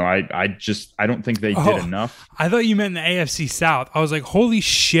 I don't think they did enough. I thought you meant the AFC South. I was like, holy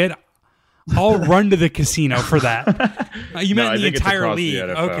shit, I'll run to the casino for that. You meant the entire league.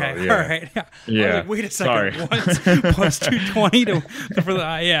 Okay, yeah. All right. Yeah. I was like, wait a second. What? Plus 220 for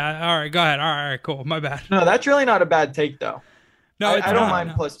the yeah. All right, go ahead. All right, cool. My bad. No, that's really not a bad take though. No, I don't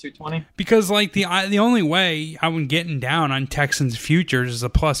mind plus 220 because like the only way I'm getting down on Texans futures is a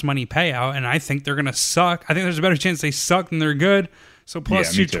plus money payout, and I think they're gonna suck. I think there's a better chance they suck than they're good. So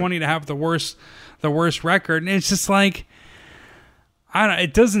plus 220 to have the worst record, and it's just like.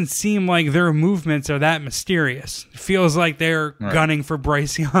 It doesn't seem like their movements are that mysterious. It feels like they're gunning for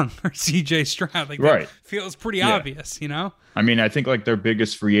Bryce Young or CJ Stroud. Like that feels pretty obvious, I mean, I think like their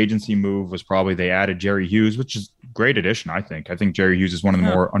biggest free agency move was probably they added Jerry Hughes, which is a great addition, I think. I think Jerry Hughes is one of the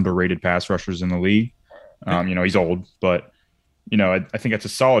more underrated pass rushers in the league. He's old, but I think that's a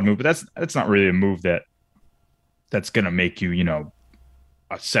solid move. But that's not really a move that's going to make you,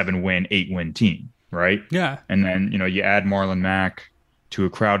 a 7-win, 8-win team, right? Yeah. And then, you add Marlon Mack to a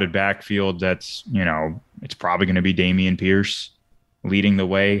crowded backfield that's, it's probably going to be Dameon Pierce leading the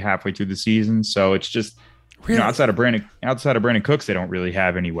way halfway through the season. So it's just, outside of Brandon Cooks, they don't really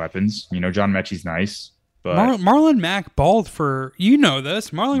have any weapons. John Mechie's nice, but Marlon Mack balled for, this.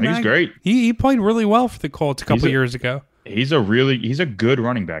 Marlon Mack, he's great. He played really well for the Colts a couple years ago. He's a good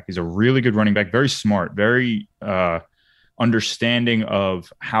running back. He's a really good running back. Very smart, very understanding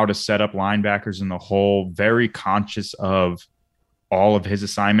of how to set up linebackers in the hole, very conscious of all of his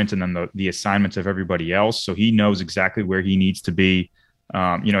assignments and then the assignments of everybody else. So he knows exactly where he needs to be.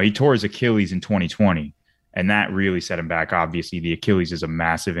 He tore his Achilles in 2020 and that really set him back. Obviously the Achilles is a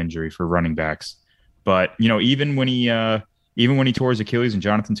massive injury for running backs, but even when he tore his Achilles and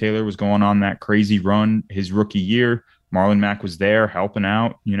Jonathan Taylor was going on that crazy run his rookie year, Marlon Mack was there helping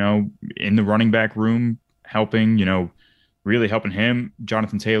out, in the running back room, helping, really helping him,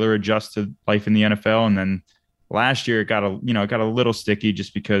 Jonathan Taylor adjust to life in the NFL. And then last year, it got a little sticky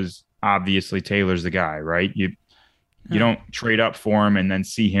just because obviously Taylor's the guy, right? You don't trade up for him and then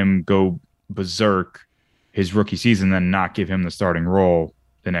see him go berserk his rookie season, then not give him the starting role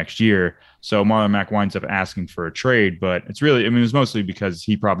the next year. So Marlon Mack winds up asking for a trade, but it was mostly because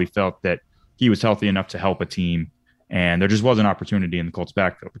he probably felt that he was healthy enough to help a team, and there just was an opportunity in the Colts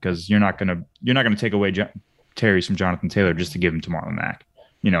backfield because you're not gonna take away Terry's from Jonathan Taylor just to give him to Marlon Mack.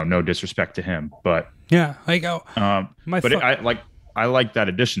 No disrespect to him, but yeah, I like that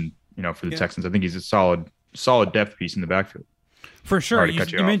addition, for the Texans. I think he's a solid depth piece in the backfield. For sure.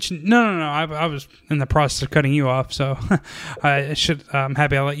 You mentioned no. I was in the process of cutting you off, so I'm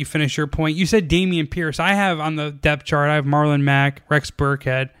happy I let you finish your point. You said Dameon Pierce. I have on the depth chart. I have Marlon Mack, Rex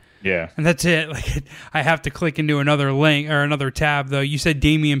Burkhead. Yeah, and that's it. Like I have to click into another link or another tab though. You said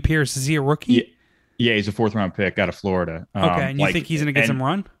Dameon Pierce. Is he a rookie? Yeah, he's a 4th-round pick out of Florida. Okay, and you think he's going to get some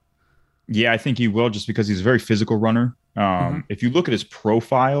run? Yeah, I think he will just because he's a very physical runner. If you look at his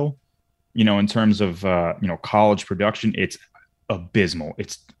profile, in terms of, college production, it's abysmal.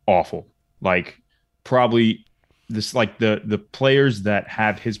 It's awful. Like probably this, like the players that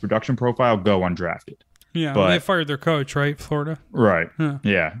have his production profile go undrafted. Yeah, they fired their coach, right? Florida. Right.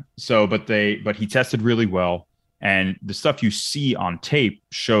 Yeah. So, but he tested really well. And the stuff you see on tape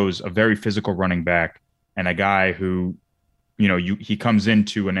shows a very physical running back and a guy who, he comes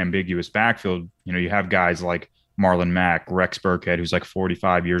into an ambiguous backfield. You have guys like Marlon Mack, Rex Burkhead, who's like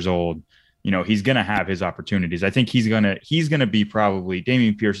 45 years old. He's going to have his opportunities. I think he's going to be probably,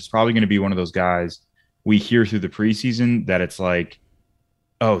 Dameon Pierce is probably going to be one of those guys we hear through the preseason that it's like,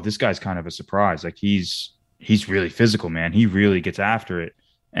 oh, this guy's kind of a surprise. Like he's really physical, man. He really gets after it.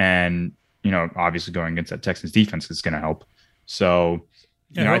 And, obviously going against that Texans defense is going to help. So,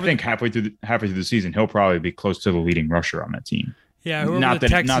 I think halfway through the season, he'll probably be close to the leading rusher on that team. Yeah, whoever the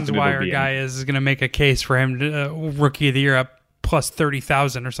Texans wire guy is going to make a case for him to rookie of the year up plus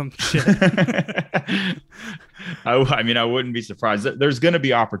 30,000 or some shit. I wouldn't be surprised. There's going to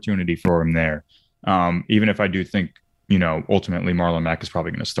be opportunity for him there. Even if I do think, ultimately Marlon Mack is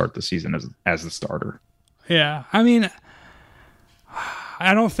probably going to start the season as the starter. Yeah, I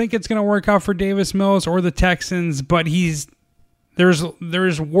don't think it's going to work out for Davis Mills or the Texans, but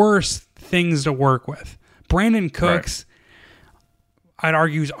there's worse things to work with Brandon Cooks, I'd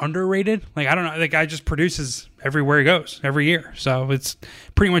argue, is underrated. Like, I don't know. The guy just produces everywhere he goes every year. So it's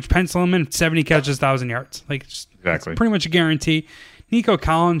pretty much pencil him in 70 catches, 1,000 yards. Like, it's pretty much a guarantee. Nico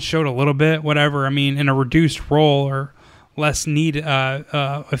Collins showed a little bit, whatever. I mean, in a reduced role or less need,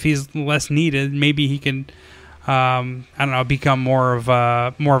 if he's less needed, maybe he can, I don't know, become more of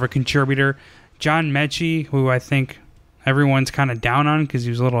a contributor. John Mechie, who I think everyone's kind of down on because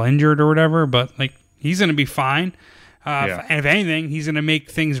he was a little injured or whatever, but like he's going to be fine. And if anything, he's going to make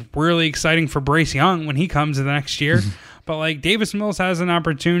things really exciting for Bryce Young when he comes in the next year. But like Davis Mills has an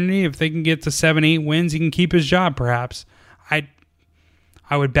opportunity. If they can get to 7-8 wins, he can keep his job. Perhaps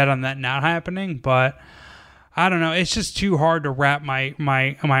I would bet on that not happening, but I don't know. It's just too hard to wrap my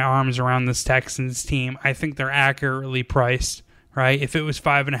arms around this Texans team. I think they're accurately priced. Right? If it was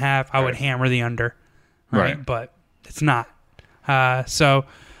 5.5, I would hammer the under. Right? But it's not. So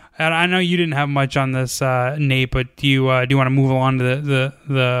I know you didn't have much on this, Nate. But do you want to move along to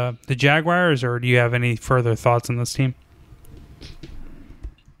the Jaguars, or do you have any further thoughts on this team?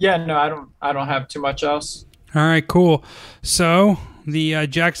 Yeah, no, I don't have too much else. All right, cool. So the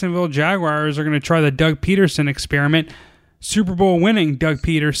Jacksonville Jaguars are going to try the Doug Peterson experiment. Super Bowl winning Doug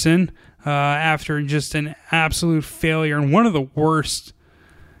Peterson. After just an absolute failure and one of the worst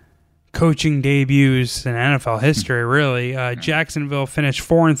coaching debuts in NFL history, really. Jacksonville finished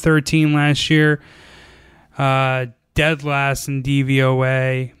 4-13 last year, dead last in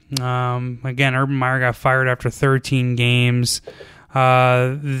DVOA. Again, Urban Meyer got fired after 13 games.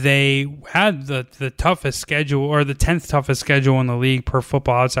 They had the toughest schedule, or the 10th toughest schedule in the league per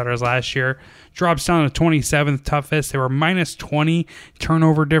Football Outsiders last year. Drops down to 27th toughest. They were minus 20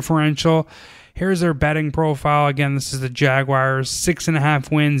 turnover differential. Here's their betting profile. Again, this is the Jaguars.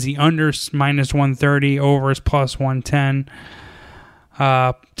 6.5 wins. The under's minus 130. Overs plus 110.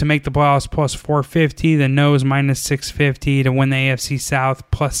 To make the playoffs plus 450. The no's minus 650. To win the AFC South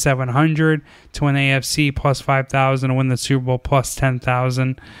plus 700. To win the AFC plus 5,000. To win the Super Bowl plus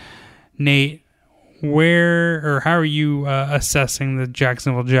 10,000. Nate, where or how are you assessing the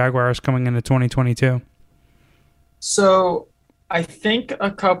Jacksonville Jaguars coming into 2022? So I think a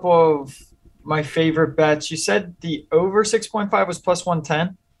couple of my favorite bets. You said the over 6.5 was plus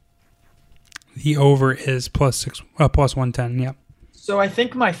 110. The over is plus 110. Yep. So I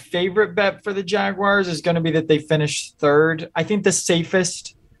think my favorite bet for the Jaguars is going to be that they finish third. I think the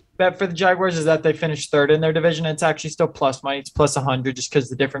safest bet for the Jaguars is that they finish third in their division. It's actually still plus money. It's plus 100 just because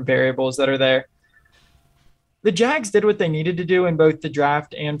the different variables that are there. The Jags did what they needed to do in both the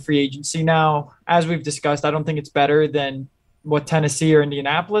draft and free agency. Now, as we've discussed, I don't think it's better than what Tennessee or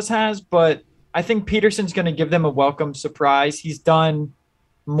Indianapolis has, but I think Peterson's going to give them a welcome surprise. He's done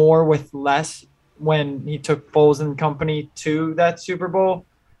more with less when he took Foles and company to that Super Bowl.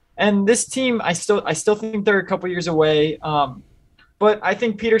 And this team, I still think they're a couple years away. But I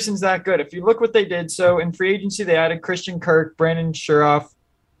think Peterson's that good. If you look what they did, so in free agency, they added Christian Kirk, Brandon Scherff,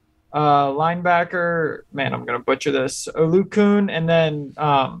 linebacker, man, I'm going to butcher this, Olukun, and then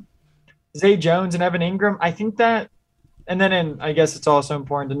Zay Jones and Evan Ingram. I think that, and then I guess it's also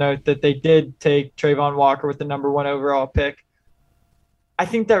important to note that they did take Trayvon Walker with the number 1 overall pick. I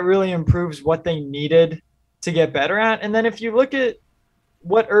think that really improves what they needed to get better at. And then if you look at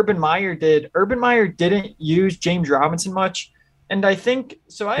what Urban Meyer didn't use James Robinson much. And I think,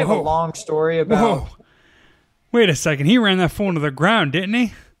 so I have a long story about. Whoa. Wait a second. He ran that fool into the ground, didn't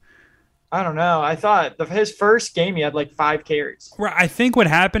he? I don't know. I thought his first game, he had like 5 carries. Right. I think what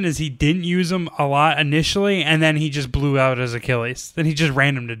happened is he didn't use him a lot initially, and then he just blew out his Achilles. Then he just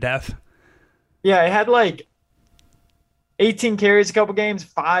ran him to death. Yeah, it had like 18 carries a couple games,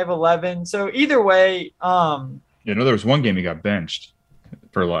 5-11. So either way, there was one game he got benched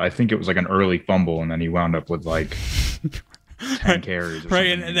for, I think it was like an early fumble, and then he wound up with like 10 carries. Right,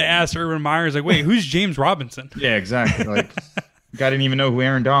 and they asked Urban Meyer, like, wait, who's James Robinson? Yeah, exactly. Like, guy didn't even know who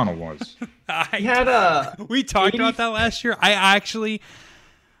Aaron Donald was. We talked about that last year. I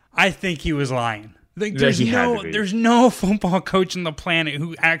think he was lying. Like, there's no football coach on the planet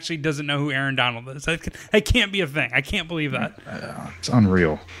who actually doesn't know who Aaron Donald is. That can't be a thing. I can't believe that. It's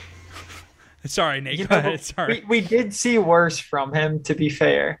unreal. Sorry, Nate. Go ahead. Sorry. We did see worse from him, to be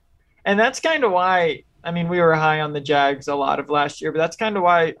fair. And that's kind of why, I mean, we were high on the Jags a lot of last year, but that's kind of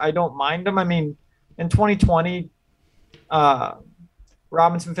why I don't mind them. I mean, in 2020,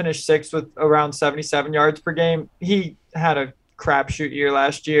 Robinson finished 6th with around 77 yards per game. He had a crapshoot year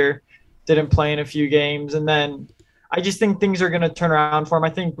last year. Didn't play in a few games. And then I just think things are going to turn around for him. I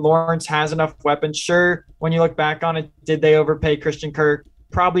think Lawrence has enough weapons. Sure, when you look back on it, did they overpay Christian Kirk?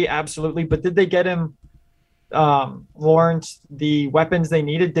 Probably, absolutely. But did they get him Lawrence the weapons they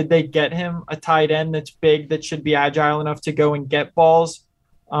needed? Did they get him a tight end that's big, that should be agile enough to go and get balls?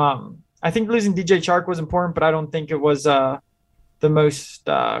 I think losing DJ Chark was important, but I don't think it was the most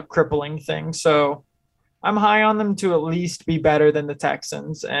crippling thing. So I'm high on them to at least be better than the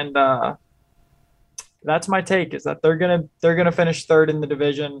Texans, and that's my take, is that they're gonna finish third in the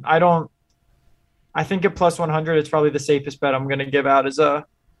division. I think at plus 100, it's probably the safest bet I'm gonna give out, as at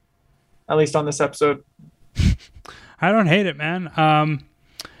least on this episode. I don't hate it, man.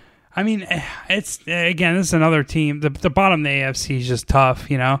 I mean, it's, again, this is another team. The bottom of the AFC is just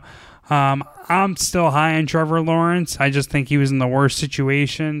tough, you know. I'm still high on Trevor Lawrence. I just think he was in the worst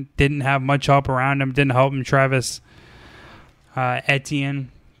situation. Didn't have much help around him. Didn't help him. Travis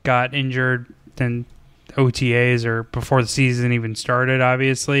Etienne got injured in OTAs or before the season even started,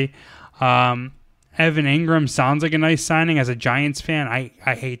 obviously. Evan Ingram sounds like a nice signing. As a Giants fan,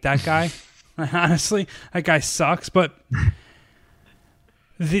 I hate that guy. Honestly, that guy sucks. But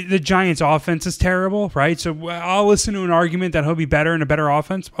the Giants' offense is terrible, right? So I'll listen to an argument that he'll be better in a better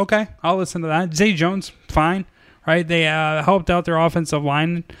offense. Okay, I'll listen to that. Zay Jones, fine, right? They helped out their offensive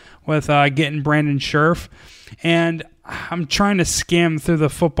line with getting Brandon Scherf. And I'm trying to skim through the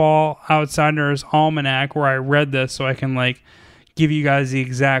Football Outsiders Almanac where I read this so I can give you guys the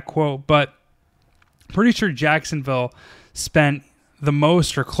exact quote. But pretty sure Jacksonville spent the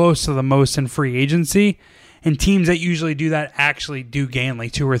most or close to the most in free agency, and teams that usually do that actually do gain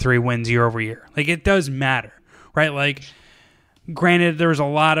 2 or 3 wins year over year. It does matter, right? Granted, there's a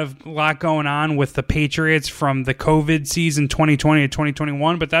lot going on with the Patriots from the COVID season 2020 to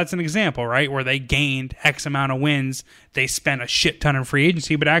 2021, but that's an example, right, where they gained X amount of wins. They spent a shit ton in free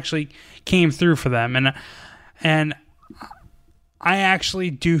agency, but actually came through for them. And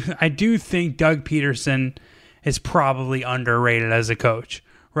I do think Doug Peterson is probably underrated as a coach,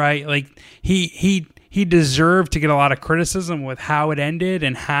 right? He deserved to get a lot of criticism with how it ended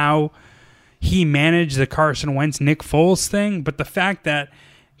and how he managed the Carson Wentz, Nick Foles thing. But the fact that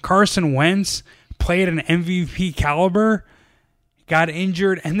Carson Wentz played an MVP caliber, got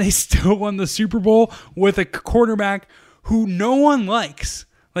injured, and they still won the Super Bowl with a quarterback who no one likes.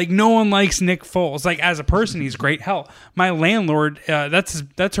 No one likes Nick Foles. As a person, he's great. Hell, my landlord,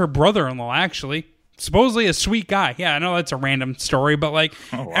 that's her brother-in-law, actually. Supposedly a sweet guy. Yeah, I know that's a random story, but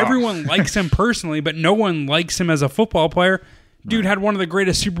everyone likes him personally, but no one likes him as a football player. Dude had one of the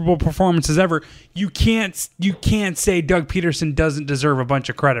greatest Super Bowl performances ever. You can't say Doug Peterson doesn't deserve a bunch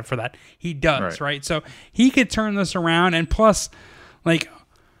of credit for that. He does, right? So he could turn this around, and plus,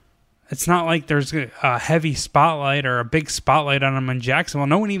 it's not like there's a heavy spotlight or a big spotlight on him in Jacksonville.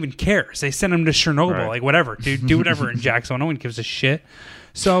 No one even cares. They sent him to Chernobyl. Whatever, dude. Do whatever in Jacksonville. No one gives a shit.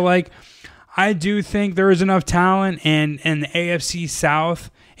 So, I do think there is enough talent, and the AFC South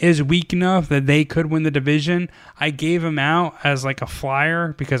is weak enough that they could win the division. I gave him out as a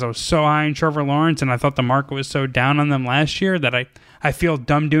flyer because I was so high in Trevor Lawrence, and I thought the market was so down on them last year that I feel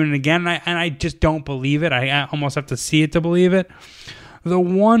dumb doing it again, and I just don't believe it. I almost have to see it to believe it. The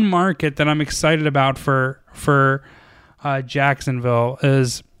one market that I'm excited about for Jacksonville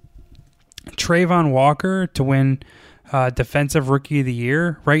is Trayvon Walker to win Defensive Rookie of the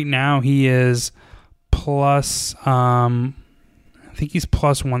Year. Right now, he is plus, I think he's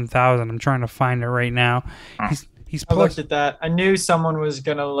plus 1,000. I'm trying to find it right now. He's plus. I looked at that. I knew someone was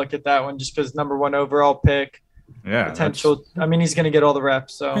going to look at that one just because number 1 overall pick. Yeah. Potential. I mean, he's going to get all the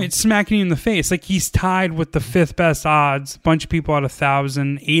reps. So it's smacking you in the face. He's tied with the 5th best odds. A bunch of people at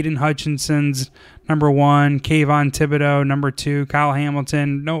 1,000. Aiden Hutchinson's number 1. Kayvon Thibodeau, number 2. Kyle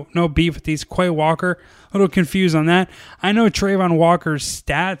Hamilton. No beef with these. Quay Walker. A little confused on that. I know Trayvon Walker's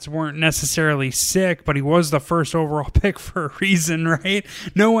stats weren't necessarily sick, but he was the 1st overall pick for a reason, right?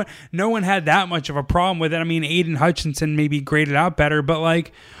 No one had that much of a problem with it. I mean, Aiden Hutchinson maybe graded out better, but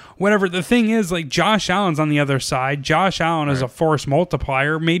whatever. The thing is, Josh Allen's on the other side. Josh Allen is a force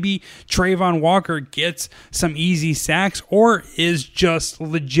multiplier. Maybe Trayvon Walker gets some easy sacks or is just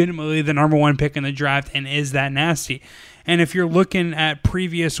legitimately the number 1 pick in the draft and is that nasty. And if you're looking at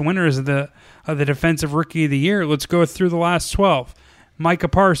previous winners of the Defensive Rookie of the Year, let's go through the last 12. Micah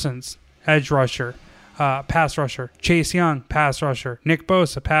Parsons, edge rusher, pass rusher. Chase Young, pass rusher. Nick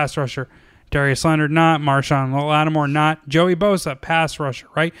Bosa, pass rusher. Darius Leonard, not. Marshawn Lattimore, not. Joey Bosa, pass rusher,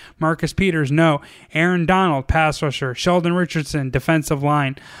 right? Marcus Peters, no. Aaron Donald, pass rusher. Sheldon Richardson, defensive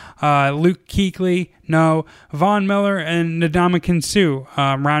line. Luke Kuechly, no. Von Miller and Ndamukong Suh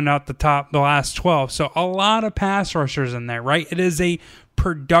round out the last 12. So a lot of pass rushers in there, right? It is a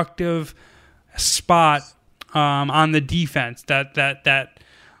productive spot on the defense that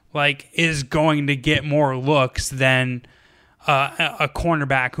is going to get more looks than a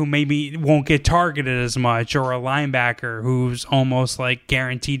cornerback who maybe won't get targeted as much, or a linebacker who's almost like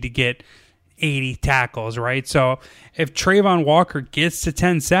guaranteed to get 80 tackles, right? So if Trayvon Walker gets to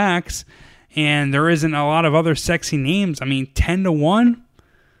 10 sacks and there isn't a lot of other sexy names, I mean, 10-1,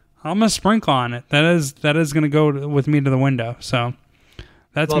 I'm going to sprinkle on it. That is going to go with me to the window. So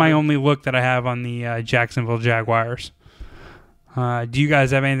that's my only look that I have on the Jacksonville Jaguars. Do you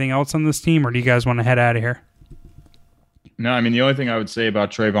guys have anything else on this team, or do you guys want to head out of here? No, I mean, the only thing I would say about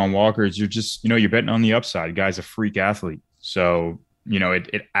Trayvon Walker is you're betting on the upside. The guy's a freak athlete. So,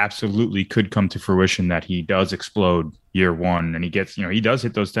 it absolutely could come to fruition that he does explode year one and he gets, he does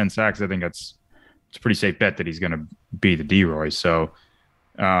hit those 10 sacks. I think it's a pretty safe bet that he's going to be the D-Roy. So,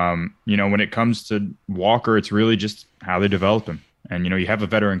 when it comes to Walker, it's really just how they develop him. And, you have a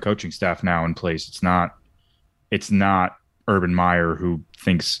veteran coaching staff now in place. It's not Urban Meyer who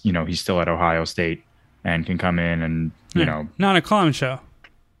thinks, he's still at Ohio State and can come in and, not a clown show.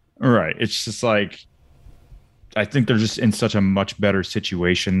 Right. It's just like, I think they're just in such a much better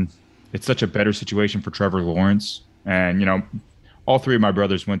situation. It's such a better situation for Trevor Lawrence. And, all three of my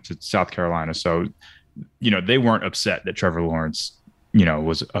brothers went to South Carolina. So, they weren't upset that Trevor Lawrence,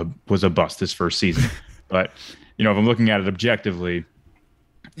 was a bust this first season. But, if I'm looking at it objectively,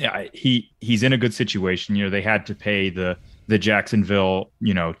 yeah, he's in a good situation. They had to pay the Jacksonville,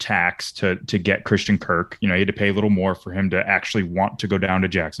 tax to get Christian Kirk. He had to pay a little more for him to actually want to go down to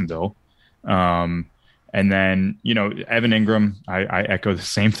Jacksonville. And then, Evan Ingram, I echo the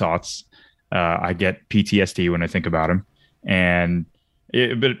same thoughts. I get PTSD when I think about him.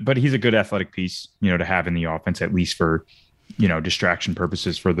 But he's a good athletic piece, to have in the offense, at least for, distraction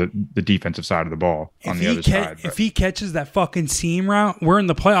purposes for the defensive side of the ball on the other side. If he catches that fucking seam route, we're in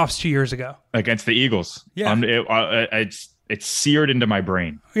the playoffs 2 years ago. Against the Eagles. Yeah. It's seared into my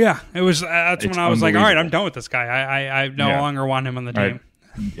brain. Yeah. That's when I was like, all right, I'm done with this guy. I no longer want him on the team.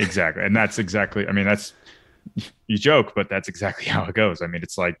 Exactly. And that's exactly, you joke, but that's exactly how it goes. I mean,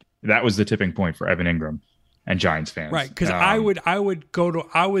 it's like, that was the tipping point for Evan Ingram and Giants fans. Right. Because I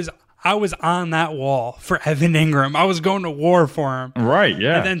was on that wall for Evan Ingram. I was going to war for him. Right,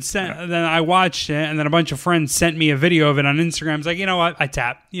 yeah. And then I watched it, and then a bunch of friends sent me a video of it on Instagram. It's like, you know what? I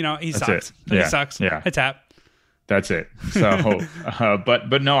tap. He sucks. He sucks. Yeah. I tap. That's it. So,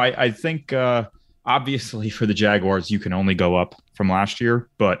 but no, I think obviously for the Jaguars, you can only go up from last year.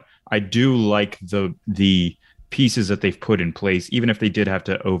 But I do like the pieces that they've put in place, even if they did have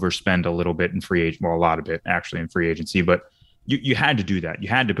to overspend a little bit in free agent, well, a lot of it actually in free agency, but you had to do that. You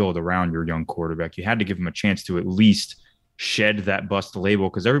had to build around your young quarterback. You had to give him a chance to at least shed that bust label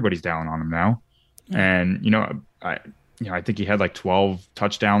because everybody's down on him now. And, I think he had like 12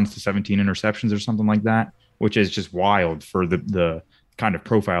 touchdowns to 17 interceptions or something like that, which is just wild for the kind of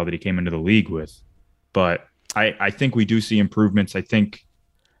profile that he came into the league with. But I think we do see improvements. I think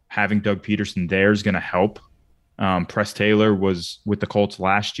having Doug Peterson there is going to help. Press Taylor was with the Colts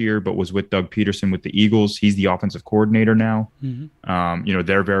last year, but was with Doug Peterson with the Eagles. He's the offensive coordinator now. Mm-hmm.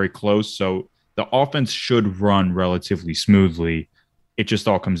 They're very close. So the offense should run relatively smoothly. It just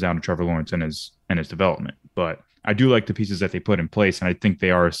all comes down to Trevor Lawrence and his development. But I do like the pieces that they put in place, and I think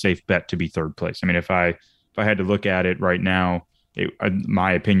they are a safe bet to be third place. I mean, if I had to look at it right now,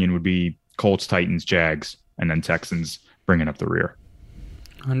 my opinion would be Colts, Titans, Jags, and then Texans bringing up the rear.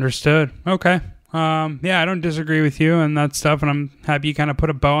 Understood. Okay. I don't disagree with you and that stuff, and I'm happy you kind of put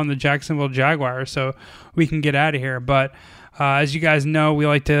a bow on the Jacksonville Jaguars so we can get out of here. But as you guys know, we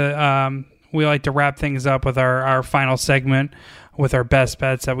like to wrap things up with our final segment with our best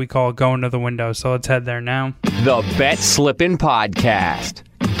bets that we call Going to the Window. So let's head there now. The Bet Slippin' Podcast.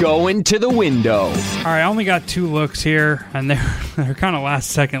 Going to the window. All right, I only got 2 looks here, and they're kind of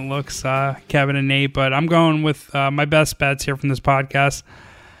last-second looks, Kevin and Nate, but I'm going with my best bets here from this podcast.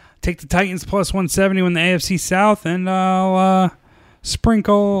 Take the Titans plus 170 win the AFC South, and I'll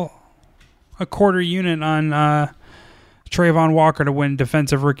sprinkle a quarter unit on Trayvon Walker to win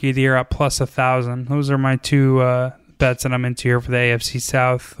Defensive Rookie of the Year at plus 1,000. Those are my 2 bets that I'm into here for the AFC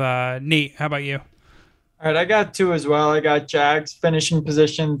South. Nate, how about you? All right, I got 2 as well. I got Jags finishing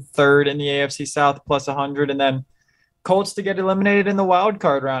position 3rd in the AFC South plus 100, and then Colts to get eliminated in the wild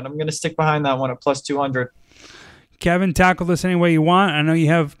card round. I'm going to stick behind that one at plus 200. Kevin, tackle this any way you want. I know you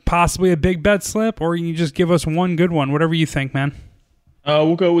have possibly a big bet slip, or you can just give us one good one, whatever you think, man.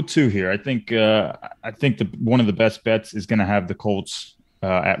 We'll go with 2 here. I think one of the best bets is going to have the Colts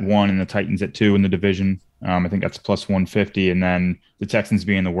at 1 and the Titans at 2 in the division. I think that's plus 150, and then the Texans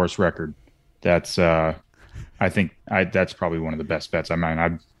being the worst record. That's that's probably one of the best bets. I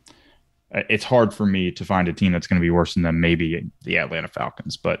mean, it's hard for me to find a team that's going to be worse than them. Maybe the Atlanta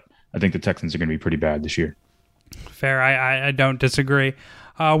Falcons, but I think the Texans are going to be pretty bad this year. Fair. I don't disagree.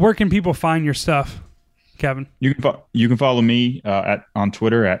 Where can people find your stuff, Kevin? You can follow me on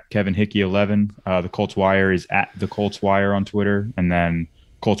Twitter at Kevin Hickey 11. The Colts Wire is at the Colts Wire on Twitter, and then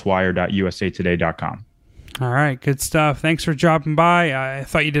coltswire.usatoday.com. All right, good stuff. Thanks for dropping by. I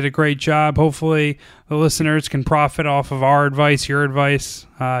thought you did a great job. Hopefully the listeners can profit off of our advice, your advice,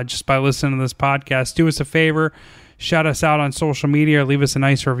 just by listening to this podcast. Do us a favor, shout us out on social media, or leave us a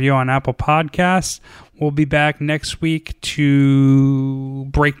nice review on Apple Podcasts. We'll be back next week to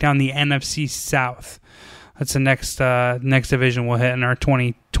break down the NFC South. That's the next division we'll hit in our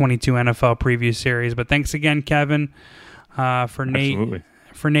 2022 NFL preview series. But thanks again, Kevin, for Nate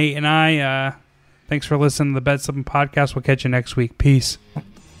and I. Thanks for listening to the Bet Slippin' Podcast. We'll catch you next week. Peace.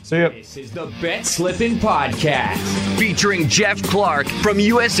 See ya. This is the Bet Slippin' Podcast, featuring Jeff Clark from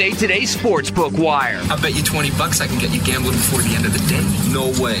USA Today Sportsbook Wire. I bet you $20 I can get you gambling before the end of the day.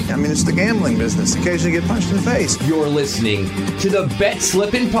 No way. I mean, it's the gambling business. Occasionally get punched in the face. You're listening to the Bet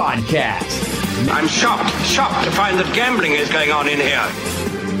Slippin' Podcast. I'm shocked to find that gambling is going on in here.